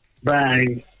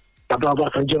by Baba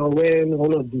Obasanjo when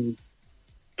one of the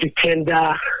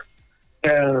pretender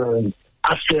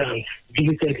aspirants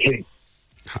visited him.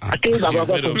 I think Baba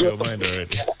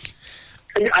Obasanjo.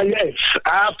 Yes,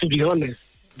 I have to be honest.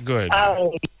 Go ahead.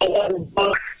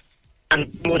 And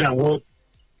more than what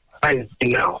I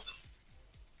see now.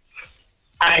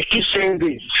 I keep saying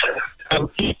this. I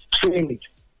keep saying it.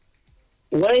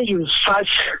 When you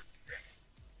search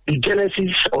the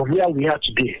genesis of where we are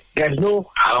today, there's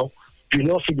no how you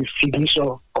not see the signature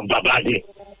of Baba there.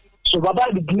 So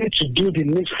Baba needs to do the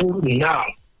needful now.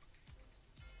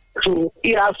 So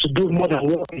he has to do more than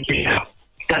what he did now.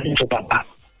 That is for Baba.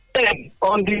 Then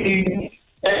on the meeting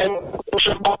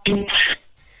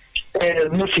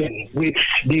with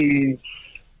the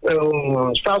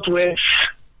Southwest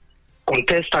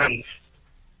contestants,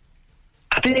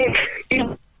 I think if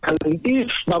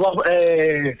Baba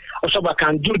Osoba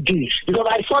can do this, because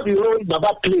I saw the role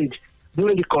Baba played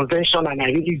during the convention and I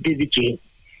really gave it to him.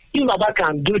 If Baba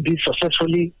can do this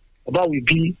successfully, Baba will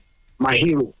be my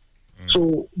hero.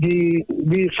 So the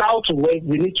Southwest,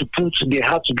 we need to put their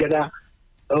heart together.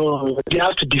 They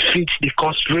have to defeat the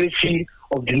conspiracy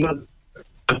of the North.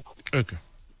 Okay.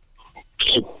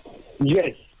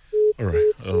 Yes. All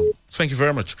right. Thank you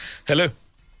very much. Hello.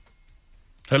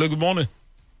 Hello, good morning.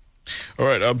 All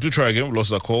right, do try again. We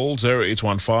lost our call.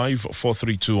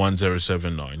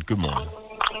 0815-432-1079. Good morning.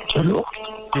 Hello.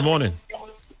 Good morning.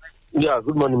 Yeah,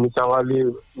 good morning, Mr.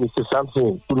 Wale, Mr.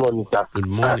 Samson. Good morning, sir. Good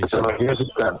morning, sir.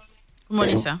 Good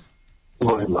morning, sir. Good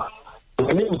morning, ma.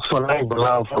 My name is Fanai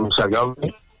Bala from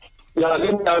Sagami. Yeah,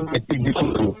 let me have a big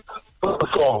difference. First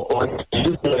of all, on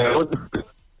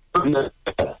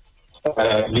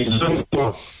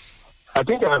I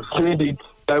think I've said it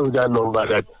with that number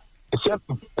that except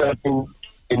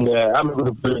in I'm going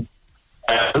to play.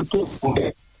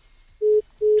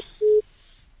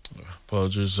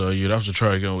 Apologies, you'd have to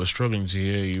try again. We're struggling to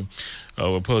hear you.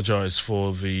 We apologize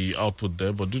for the output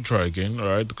there, but do try again. All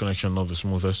right, the connection not the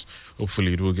smoothest.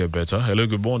 Hopefully, it will get better. Hello,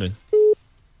 good morning.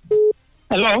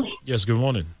 Hello. Yes, good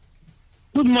morning.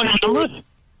 Good morning.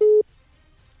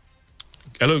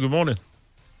 Hello, good morning.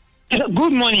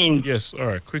 Good morning. Yes, all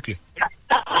right, quickly.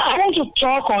 I want to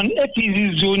talk on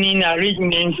APC zoning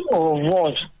arrangements or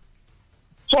what.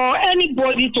 For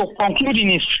anybody to conclude in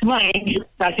his mind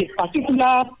that a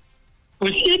particular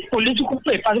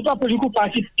political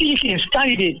party picks his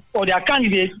candidate or their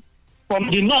candidate from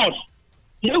the north,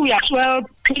 they will as well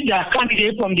pick their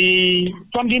candidate from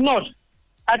the north.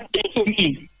 I think to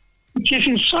me, it is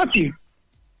insulting.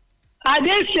 Are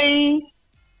they saying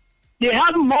they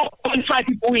have more qualified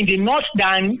people in the north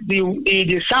than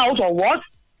the south or what?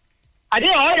 Are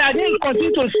they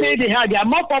continue to say they are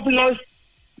more populous?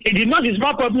 The north is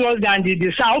more populous than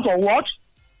the south or what?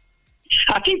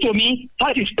 I think to me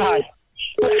that is bad.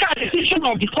 The decision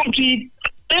of the country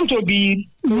tend to be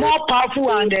more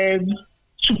powerful and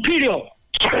superior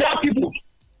to other people.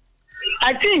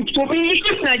 I think to me,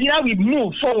 if Nigeria will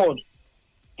move forward,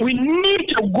 we need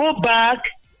to go back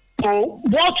to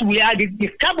what we are, the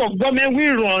type of government we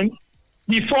run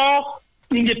before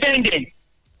independence.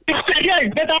 If Nigeria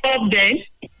is better off then,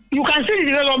 you can see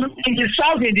the development in the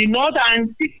south, in the north,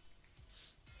 and...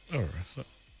 All right.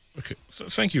 Okay. So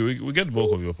thank you. We get the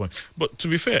bulk of your point. But to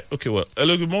be fair, okay, well,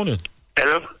 hello, good morning.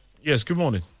 Hello? Yes, good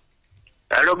morning.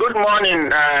 Hello, good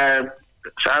morning,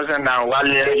 Samson and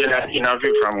Wale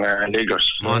Inavi from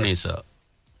Lagos. Morning, sir.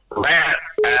 Well,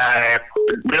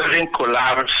 building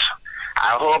collapse,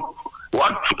 I hope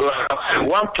I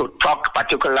want to talk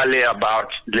particularly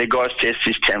about Lagos state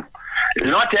system.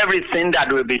 Not everything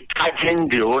that will be charging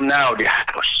the owner of the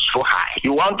house so high.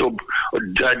 You want to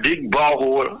dig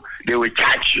borehole, they will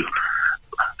charge you.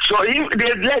 So if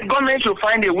they let government to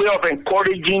find a way of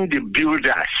encouraging the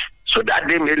builders so that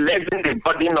they may lessen the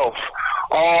burden of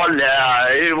all,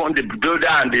 even the builder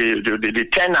and the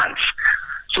tenants.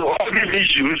 So all these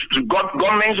issues,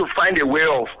 government to find a way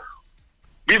of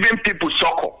giving people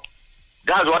succor.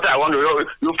 That's what I want to know.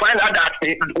 You find out that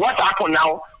what happened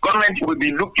now, government will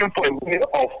be looking for a way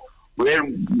of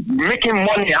making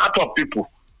money out of people.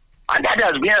 And that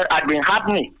has been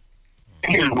happening,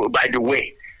 by the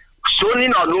way.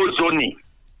 Zoning or no zoning,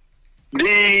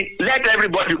 they let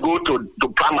everybody go to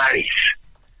primaries.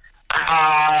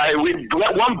 With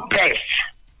one best,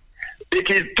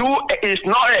 it's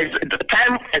not, the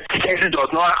time expectancy does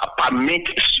not permit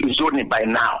zoning by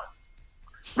now.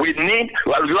 We need,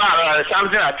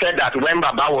 something I said that when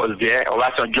Baba was there,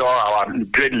 Obasanjo, our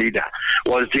great leader,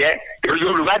 was there,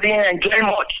 Yoruba didn't enjoy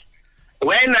much.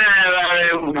 When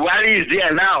Wali is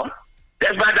there now,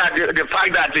 despite that the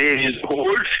fact that he is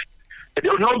old,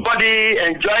 nobody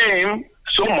enjoy him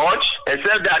so much,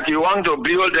 except that you want to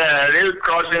build a rail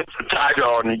crossing to Chad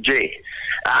or Niger.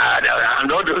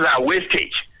 And all those are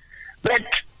wastage. But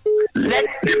let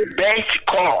the best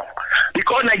come.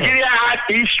 Because Nigeria has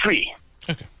history.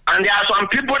 Okay. And there are some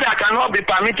people that cannot be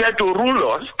permitted to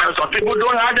rule us, and some people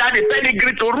don't have that the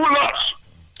pedigree to rule us.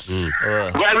 All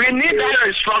right. But we need that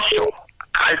restructure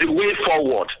as the way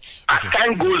forward. As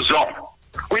time goes on,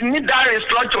 we need that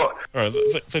restructure. All right.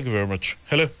 Thank you very much.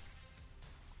 Hello.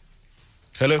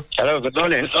 Hello. Hello. Good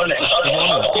morning. Good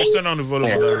morning. Please turn on the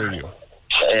volume of the radio.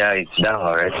 Yeah, it's down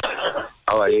already.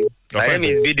 How are you? My name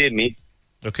is Bidemi.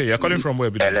 Okay, you're calling from where,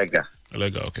 Bidemi?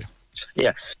 Elega, okay.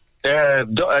 Yeah.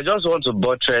 I just want to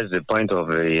buttress the point of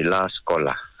the last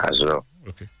caller as well.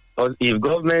 Okay. But if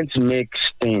government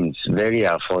makes things very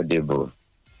affordable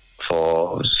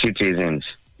for citizens,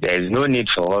 there is no need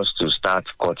for us to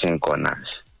start cutting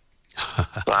corners.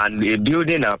 And the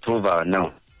building approval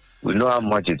now, we know how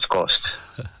much it costs.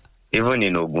 Even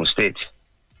in Ogun State,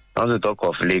 not to talk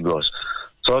of Lagos.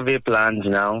 Survey plans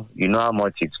now, you know how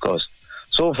much it costs.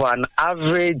 So for an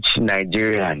average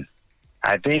Nigerian,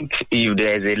 I think if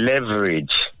there is a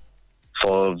leverage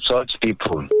for such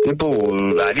people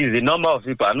will, at least the number of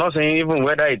people, I'm not saying even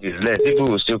whether it is less, people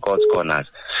will still cut corners.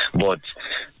 But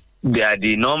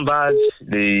the numbers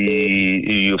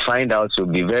you find out to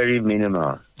be very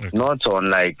minimal. Okay. Not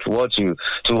unlike to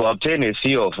obtain a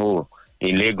CFO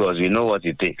in Lagos, you know what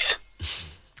it takes.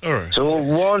 All right. So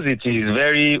once it is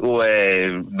very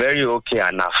okay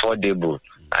and affordable,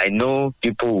 I know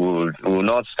people will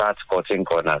not start cutting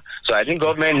corners. So I think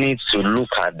government needs to look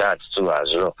at that too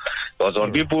as well. But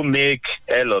some people make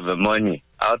hell of the money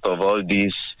out of all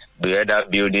these other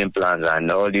building plans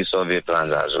and all these survey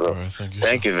plans as well. Right,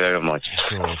 thank you very much.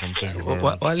 You're welcome. Thank you very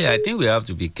much. Wale, I think we have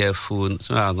to be careful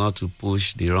so as not to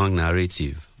push the wrong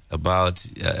narrative about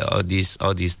all these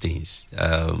things.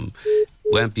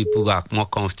 When people are more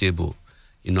comfortable,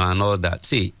 and all that.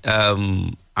 See,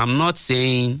 I'm not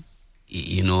saying,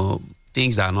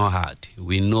 things are not hard.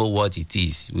 We know what it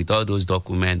is with all those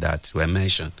documents that were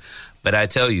mentioned. But I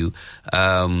tell you,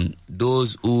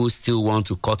 those who still want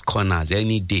to cut corners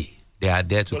any day, they are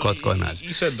there to cut corners.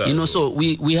 You said that. So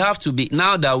we have to be,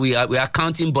 now that we are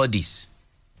counting bodies,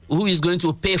 who is going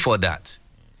to pay for that?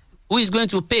 Who is going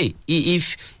to pay?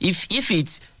 If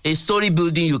it's a story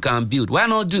building you can build, why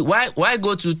not why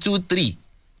go to 2, 3?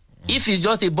 If it's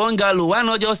just a bungalow, why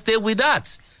not just stay with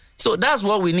that? So that's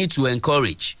what we need to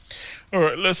encourage. All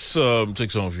right, let's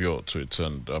take some of your tweets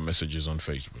and messages on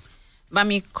Facebook.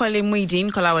 Bami Kole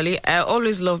Muidin Kolawale, I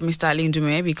always love Mr. Ali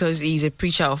Ndume because he's a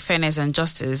preacher of fairness and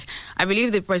justice. I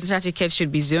believe the presidential ticket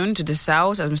should be zoned to the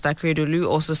south, as Mr. Akeredolu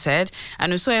also said,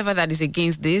 and whosoever that is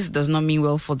against this does not mean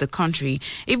well for the country.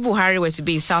 If Buhari were to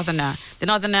be a southerner, the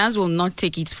northerners will not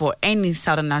take it for any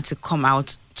southerner to come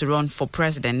out to run for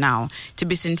president now. To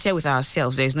be sincere with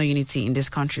ourselves, there is no unity in this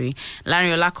country. Larry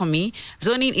Olakomi,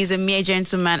 zoning is a mere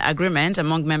gentleman agreement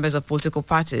among members of political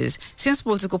parties. Since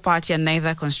political parties are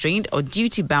neither constrained or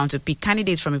duty-bound to pick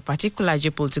candidates from a particular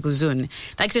geopolitical zone,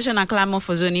 the agitation and clamor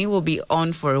for zoning will be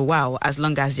on for a while, as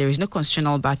long as there is no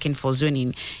constitutional backing for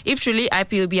zoning. If truly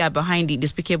IPOB are behind the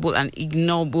despicable and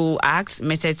ignoble acts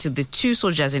meted to the 2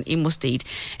 soldiers in Imo State,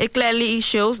 it clearly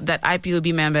shows that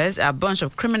IPOB members are a bunch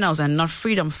of criminals and not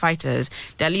freedom fighters.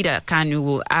 Their leader, Kanu,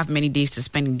 will have many days to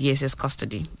spend in DSS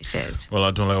custody, he said. Well,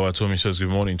 Adonai Watomi says good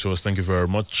morning to us. Thank you very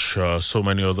much. So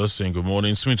many others saying good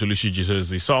morning. Smith Olishiji says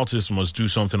the Southeast must do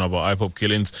something about IPOB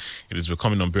killings. It is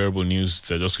becoming unbearable news.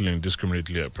 They're just killing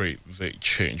indiscriminately. I pray they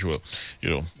change. Well,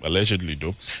 allegedly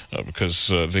though, because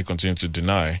they continue to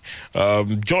deny.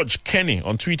 George Kenny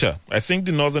on Twitter, I think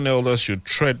the Northern elders should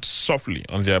tread softly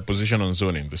on their position on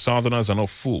zoning. The Southerners are not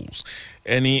fools.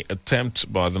 Any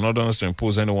attempt by the Northerners to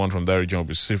impose anyone from that region will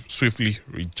be swiftly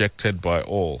rejected by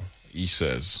all, he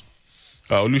says.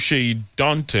 Oluseyi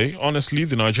Dante, honestly,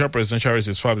 the Nigeria presidential race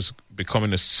is fast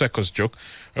becoming a circus joke,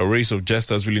 a race of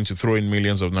jesters willing to throw in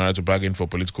millions of naira to bargain for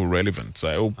political relevance.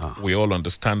 I hope we all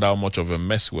understand how much of a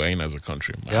mess we're in as a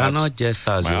country. They are not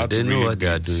jesters, they know what they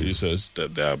are doing. He says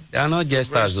they are not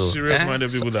jesters, though. Serious-minded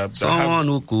people that someone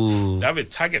who could have a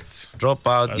target. Drop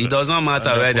out. It does not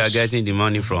matter where they are getting the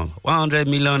money from. 100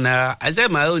 million naira. I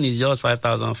said my own is just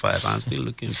 5,500. I'm still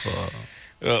looking for...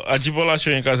 Ajibola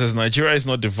Shoyinka says Nigeria is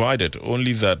not divided,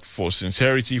 only that for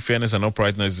sincerity, fairness and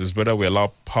uprightness, it is better we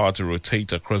allow power to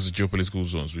rotate across the geopolitical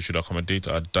zones. We should accommodate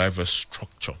a diverse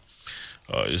structure.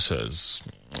 It says,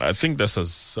 I think that's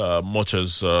as much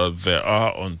as there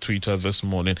are on Twitter this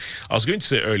morning. I was going to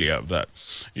say earlier that,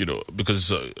 because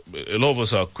a lot of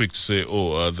us are quick to say,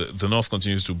 the North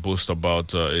continues to boast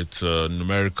about its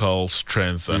numerical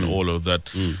strength and all of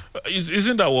that.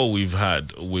 Isn't that what we've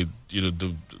had with,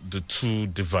 the 2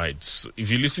 divides?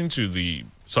 If you listen to the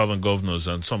Southern governors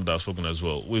and some that have spoken as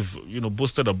well, we've,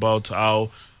 boasted about how,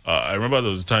 I remember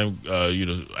there was a time,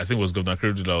 I think it was Governor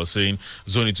Akeredolu that was saying,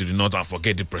 zone it to the north and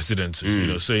forget the president,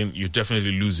 saying you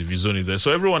definitely lose if you zone it there.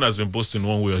 So everyone has been boasting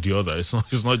one way or the other. It's not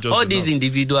just all these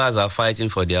individuals are fighting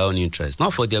for their own interests,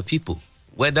 not for their people.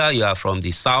 Whether you are from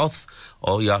the south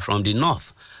or you are from the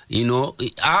north,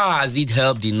 how has it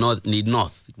helped the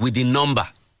north with the number?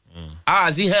 How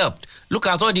has it helped? Look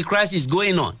at all the crisis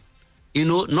going on.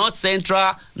 North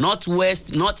Central, North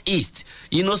West, North East.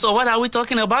 So what are we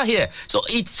talking about here? So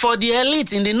it's for the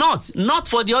elite in the North, not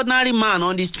for the ordinary man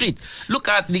on the street. Look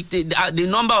at the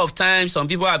number of times some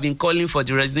people have been calling for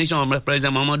the resignation of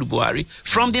President Muhammadu Buhari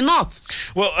from the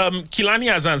North. Well, Kilani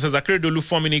Azan says Akeredolu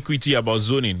forming equity about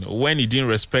zoning when he didn't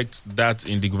respect that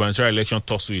in the gubernatorial election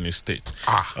tussle in his state.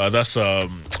 That's on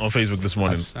Facebook this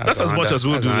morning. That's as much as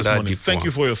we'll do this morning. Thank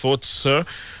you for your thoughts, sir.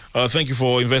 Thank you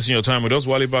for investing your time with us.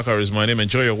 Wale Bakar is my name.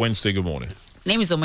 Enjoy your Wednesday. Good morning. Name is